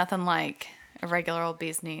there's nothing like a regular old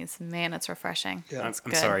bee's knees. Man, it's refreshing. Yeah. I'm It's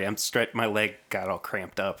good. sorry. My leg got all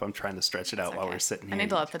cramped up. I'm trying to stretch it out It's while okay. we're sitting here. I need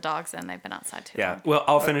to let the dogs in. They've been outside too Yeah. long. Well,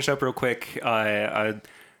 I'll finish up real quick.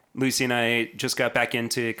 Lucy and I just got back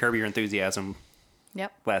into Curb Your Enthusiasm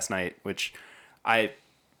Yep. last night, which I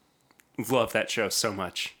love that show so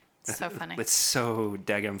much. So funny. It's so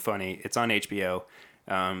daggum funny. It's on HBO.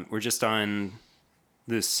 We're just on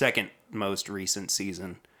the second most recent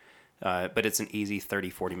season, but it's an easy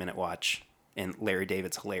 30-40 minute watch. And Larry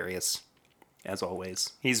David's hilarious, as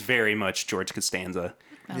always. He's very much George Costanza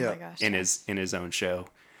Oh Yeah. my gosh. in his own show.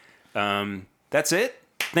 That's it.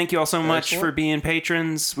 Thank you all so much Excellent. for being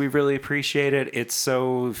patrons. We really appreciate it. It's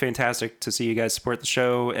so fantastic to see you guys support the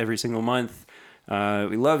show every single month.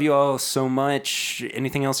 We love you all so much.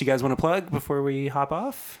 Anything else you guys want to plug before we hop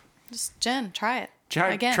off? Just Jen, try it.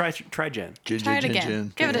 Try again. Try Jen. Gin, Try it gin, again.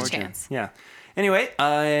 gin. Give it a More Jen. chance. Yeah. Anyway,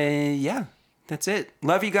 yeah. that's it.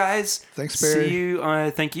 Love you guys. Thanks, Barry. See you.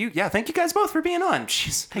 Thank you. Yeah, thank you guys both for being on.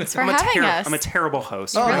 Jeez. Thanks for having us. I'm a terrible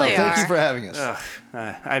host. Oh, really no, thank you are. for having us.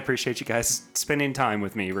 I appreciate you guys spending time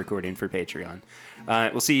with me recording for Patreon.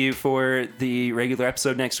 We'll see you for the regular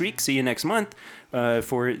episode next week. See you next month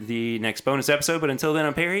for the next bonus episode. But until then,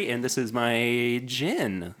 I'm Perry, and this is my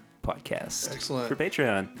Gin podcast. Excellent. For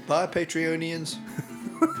Patreon. Bye, Patreonians.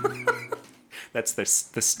 That's the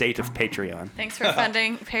state of Patreon. Thanks for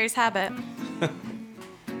funding Perry's Habit.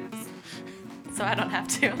 So I don't have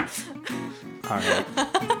to. All right.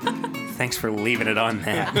 Thanks for leaving it on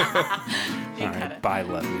that. All cut right. it. Bye.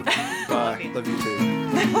 Love you. Bye. Love you too.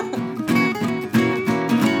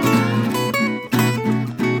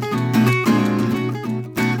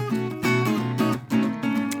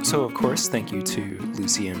 So, of course, thank you to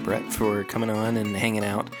Lucy and Brett for coming on and hanging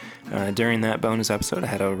out during that bonus episode. I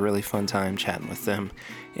had a really fun time chatting with them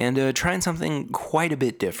and trying something quite a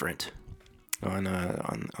bit different on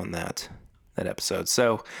that episode.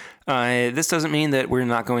 So, this doesn't mean that we're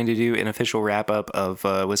not going to do an official wrap-up of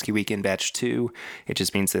Whiskey Weekend Batch 2. It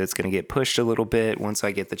just means that it's going to get pushed a little bit once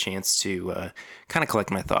I get the chance to kind of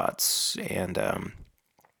collect my thoughts and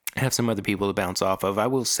have some other people to bounce off of. I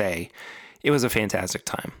will say it was a fantastic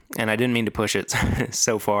time, and I didn't mean to push it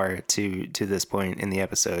so far to this point in the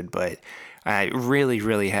episode, but I really,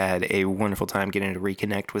 really had a wonderful time getting to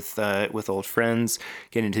reconnect with old friends,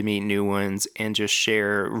 getting to meet new ones, and just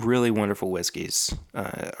share really wonderful whiskeys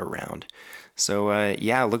around. So,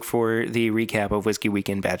 yeah, look for the recap of Whiskey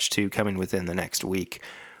Weekend Batch 2 coming within the next week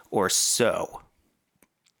or so.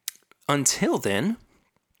 Until then,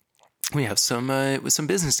 we have some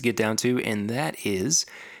business to get down to, and that is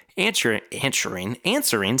answering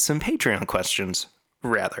some Patreon questions,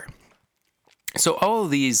 rather. So all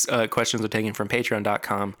of these questions are taken from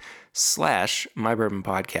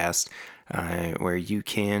patreon.com/mybourbonpodcast, where you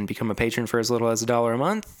can become a patron for as little as $1 a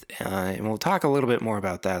month, and we'll talk a little bit more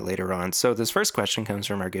about that later on. So this first question comes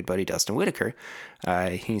from our good buddy Dustin Whitaker.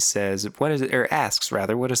 He says, what is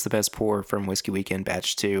the best pour from Whiskey Weekend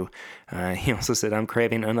Batch 2? He also said, I'm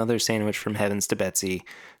craving another sandwich from Heavens to Betsy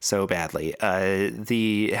so badly.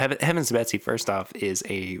 The Heavens to Betsy, first off, is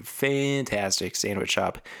a fantastic sandwich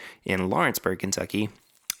shop in Lawrenceburg, Kentucky,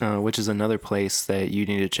 which is another place that you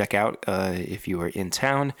need to check out if you are in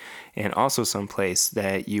town, and also some place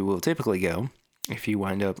that you will typically go if you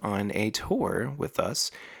wind up on a tour with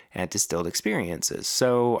us at Distilled Experiences.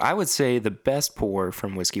 So I would say the best pour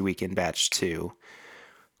from Whiskey Weekend Batch 2.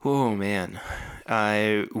 Oh, man.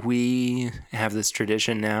 We have this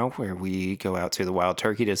tradition now where we go out to the Wild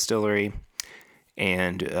Turkey Distillery,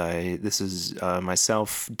 and this is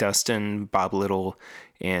myself, Dustin, Bob Little,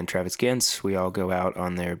 and Travis Gentz. We all go out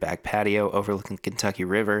on their back patio overlooking the Kentucky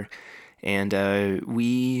River, and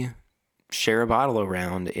we share a bottle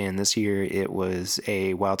around. And this year it was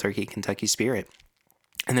a Wild Turkey Kentucky Spirit.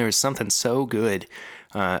 And there was something so good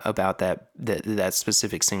about that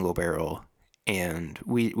specific single barrel. And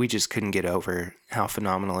we just couldn't get over how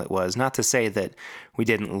phenomenal it was. Not to say that we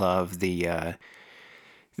didn't love the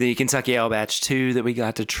Kentucky Ale Batch 2 that we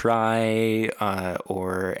got to try,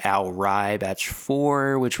 or Al Rye Batch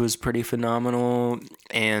 4, which was pretty phenomenal.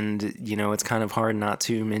 And, you know, it's kind of hard not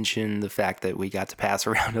to mention the fact that we got to pass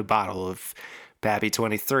around a bottle of Pappy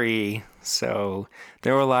 23. So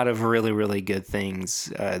there were a lot of really, really good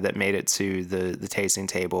things that made it to the tasting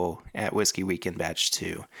table at Whiskey Weekend Batch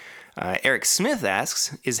 2. Eric Smith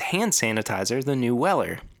asks, is hand sanitizer the new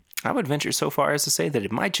Weller? I would venture so far as to say that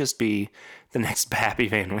it might just be the next Pappy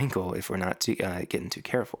Van Winkle if we're not getting too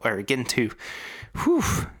careful, or getting too,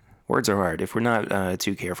 words are hard, if we're not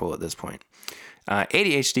too careful at this point.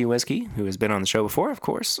 ADHD Whiskey, who has been on the show before, of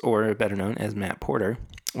course, or better known as Matt Porter,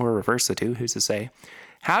 or reverse the two, who's to say,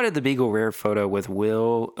 how did the Beagle Rare photo with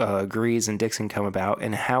Will, Grease, and Dixon come about,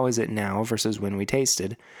 and how is it now versus when we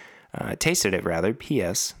tasted it rather?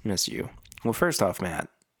 P.S. Miss you. Well, first off, Matt,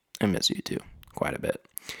 I miss you too, quite a bit.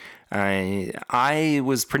 I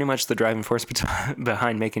was pretty much the driving force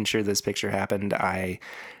behind making sure this picture happened. I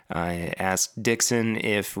asked Dixon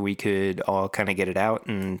if we could all kind of get it out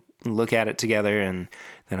and look at it together, and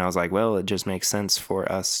then I was like, well, it just makes sense for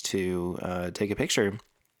us to take a picture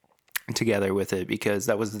together with it, because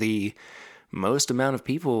that was the most amount of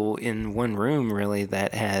people in one room, really,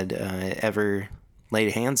 that had ever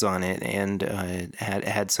laid hands on it and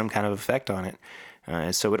had some kind of effect on it.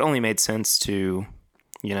 So it only made sense to,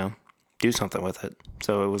 you know, do something with it.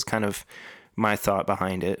 So it was kind of my thought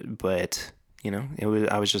behind it, but you know,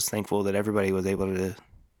 I was just thankful that everybody was able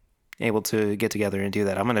to get together and do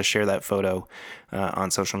that. I'm going to share that photo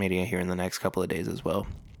on social media here in the next couple of days as well.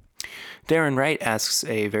 Darren Wright asks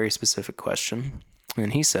a very specific question,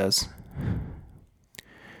 and he says,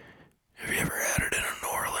 Have you ever had it in a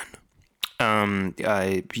Norland?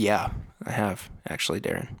 Yeah, I have, actually,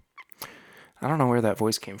 Darren. I don't know where that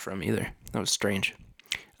voice came from either. That was strange.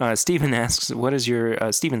 Steven asks, what is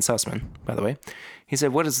your... Steven Sussman, by the way. He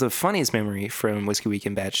said, what is the funniest memory from Whiskey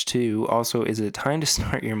Weekend Batch 2? Also, is it time to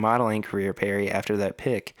start your modeling career, Perry, after that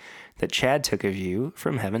pic that Chad took of you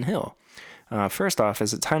from Heaven Hill? First off,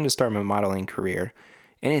 is it time to start my modeling career?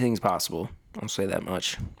 Anything's possible. I'll say that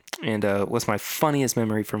much. And what's my funniest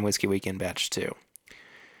memory from Whiskey Weekend Batch 2?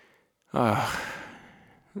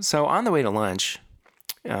 So on the way to lunch,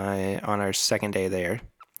 on our second day there,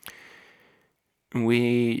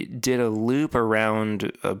 we did a loop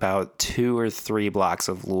around about 2 or 3 blocks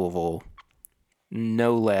of Louisville,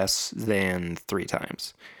 no less than 3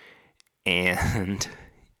 times. And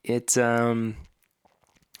it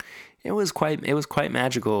was quite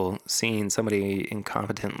magical seeing somebody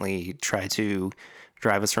incompetently try to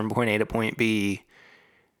drive us from point A to point B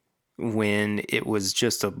when it was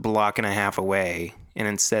just a block and a half away, and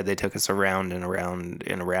instead they took us around and around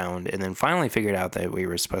and around, and then finally figured out that we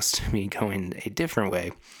were supposed to be going a different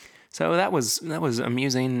way. So that was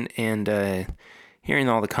amusing, and hearing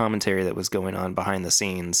all the commentary that was going on behind the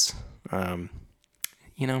scenes,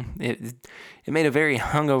 it made a very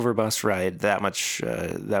hungover bus ride that much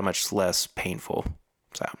less painful.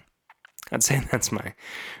 So I'd say that's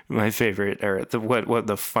my favorite, or what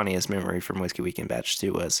the funniest memory from Whiskey Weekend Batch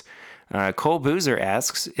 2 was. Cole Boozer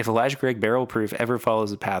asks, if Elijah Craig Barrel Proof ever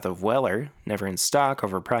follows the path of Weller, never in stock,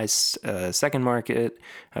 overpriced,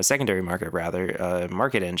 secondary market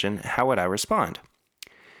market engine, how would I respond?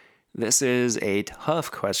 This is a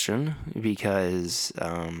tough question because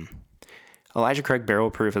Elijah Craig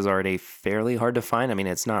Barrel Proof is already fairly hard to find. I mean,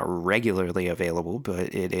 it's not regularly available,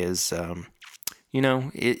 but it is,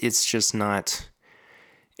 it's just not,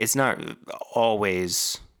 it's not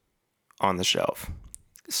always on the shelf.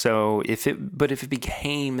 So if it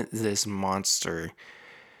became this monster,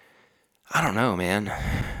 I don't know, man.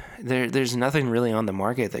 There's nothing really on the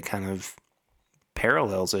market that kind of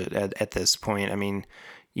parallels it at this point. I mean,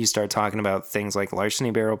 you start talking about things like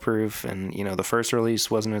Larceny Barrel Proof, and the first release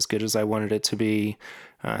wasn't as good as I wanted it to be.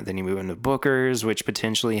 Then you move into Booker's, which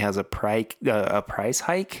potentially has a price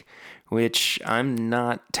hike, which I'm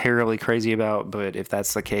not terribly crazy about. But if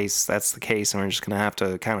that's the case, that's the case, and we're just gonna have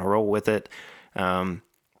to kind of roll with it.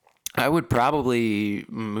 I would probably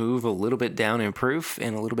move a little bit down in proof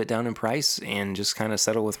and a little bit down in price and just kind of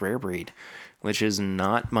settle with Rare Breed, which is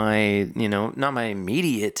not my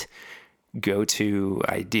immediate go-to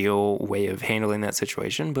ideal way of handling that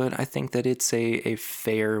situation, but I think that it's a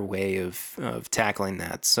fair way of tackling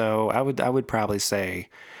that. So I would probably say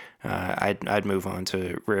I'd move on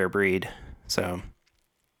to Rare Breed. So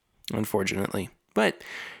unfortunately, but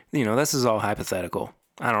this is all hypothetical.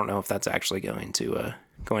 I don't know if that's actually going to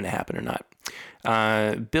happen or not.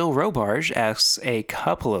 Bill Robarge asks a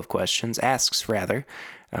couple of questions.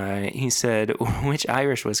 He said, which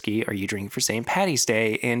Irish whiskey are you drinking for St. Paddy's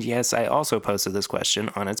Day? And yes, I also posted this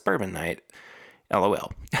question on It's Bourbon Night.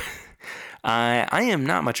 LOL. I am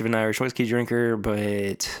not much of an Irish whiskey drinker,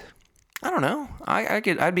 but I don't know.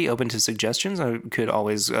 I'd be open to suggestions. I could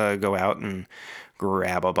always go out and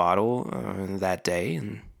grab a bottle that day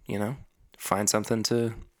and, find something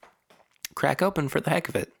to crack open for the heck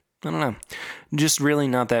of it. I don't know. Just really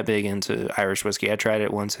not that big into Irish whiskey. I tried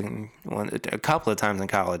it a couple of times in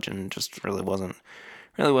college, and just really wasn't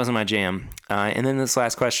my jam. And then this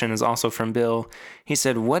last question is also from Bill. He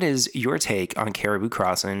said, "What is your take on Caribou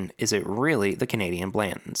Crossing? Is it really the Canadian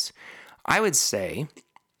Blanton's?" I would say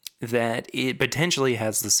that it potentially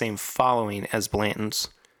has the same following as Blanton's,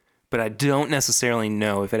 but I don't necessarily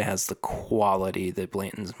know if it has the quality that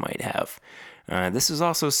Blanton's might have. This is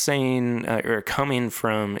also saying, or coming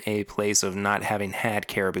from a place of not having had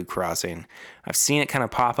Caribou Crossing. I've seen it kind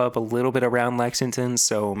of pop up a little bit around Lexington,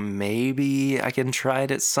 so maybe I can try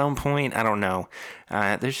it at some point. I don't know.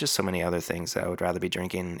 There's just so many other things that I would rather be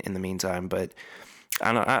drinking in the meantime, but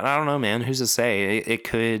I don't know, man. Who's to say? It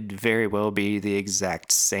could very well be the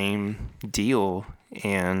exact same deal,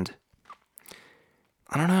 and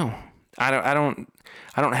I don't know. I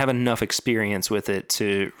don't have enough experience with it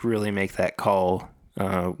to really make that call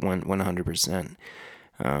 100%.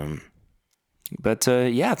 But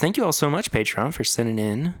yeah, thank you all so much, Patreon, for sending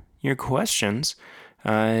in your questions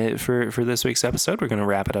for this week's episode. We're gonna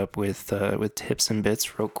wrap it up with tips and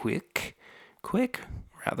bits real quick,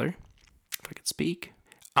 rather, if I could speak.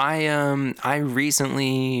 I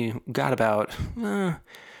recently got about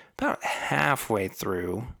halfway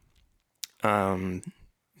through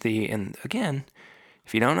and again,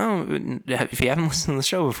 if you don't know, if you haven't listened to the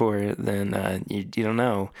show before, then you don't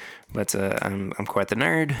know. But I'm quite the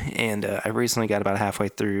nerd, and I recently got about halfway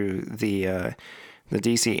through the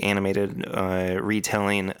DC animated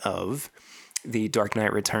retelling of The Dark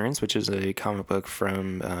Knight Returns, which is a comic book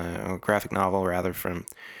from a graphic novel rather from.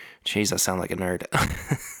 Jeez, I sound like a nerd.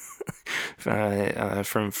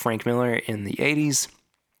 From Frank Miller in the 80s.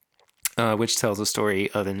 Which tells the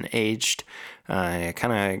story of an aged,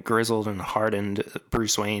 kind of grizzled and hardened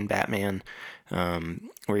Bruce Wayne Batman,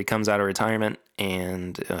 where he comes out of retirement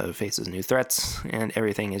and faces new threats, and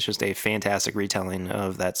everything is just a fantastic retelling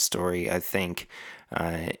of that story, I think.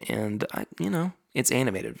 And it's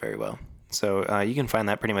animated very well. So you can find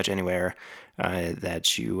that pretty much anywhere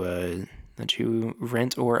that you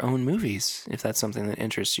rent or own movies, if that's something that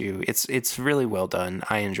interests you. It's really well done.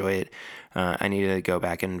 I enjoy it. I need to go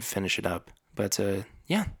back and finish it up. But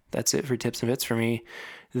yeah, that's it for tips and bits for me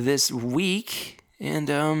this week. And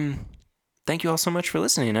thank you all so much for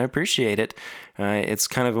listening. I appreciate it. It's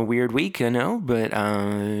kind of a weird week, I know, but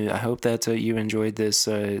I hope that you enjoyed this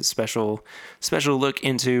special look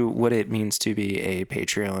into what it means to be a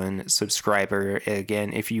Patreon subscriber.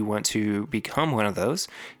 Again, if you want to become one of those,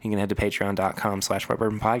 you can head to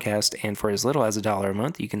patreon.com/WhatBourbonPodcast, and for as little as $1 a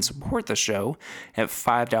month, you can support the show. At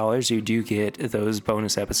 $5, you do get those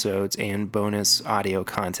bonus episodes and bonus audio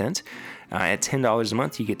content. At $10 a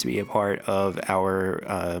month, you get to be a part of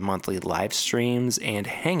our monthly live streams and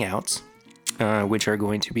hangouts, which are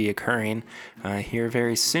going to be occurring here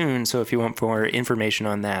very soon. So if you want more information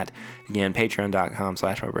on that, again,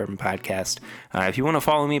 patreon.com/WhatBourbonPodcast. If you want to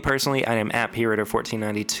follow me personally, I am at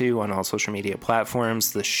PRitter1492 on all social media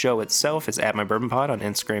platforms. The show itself is at My Bourbon Pod on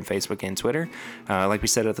Instagram, Facebook, and Twitter. Like we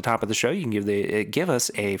said at the top of the show, you can give us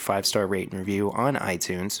a 5-star rate and review on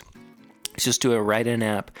iTunes. Just do a write-in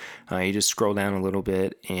app. You just scroll down a little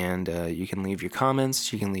bit, and you can leave your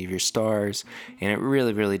comments, you can leave your stars, and it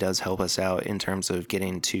really, really does help us out in terms of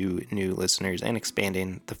getting to new listeners and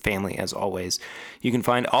expanding the family, as always. You can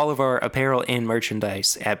find all of our apparel and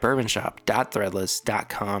merchandise at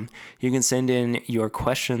bourbonshop.threadless.com. You can send in your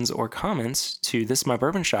questions or comments to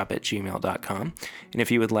thisismybourbonshop@gmail.com. And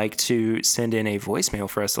if you would like to send in a voicemail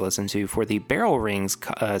for us to listen to for the Barrel Rings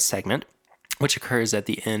segment, which occurs at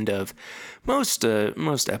the end of most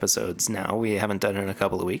episodes now. We haven't done it in a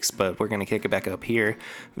couple of weeks, but we're going to kick it back up here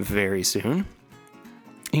very soon.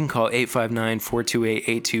 You can call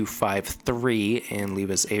 859-428-8253 and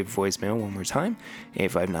leave us a voicemail one more time,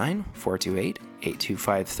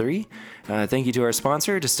 859-428-8253. Thank you to our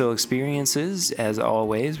sponsor, Distill Experiences. As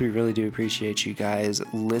always, we really do appreciate you guys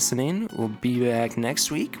listening. We'll be back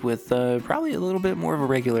next week with probably a little bit more of a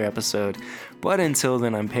regular episode. But until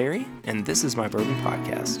then, I'm Perry, and this is My Bourbon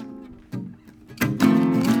Podcast.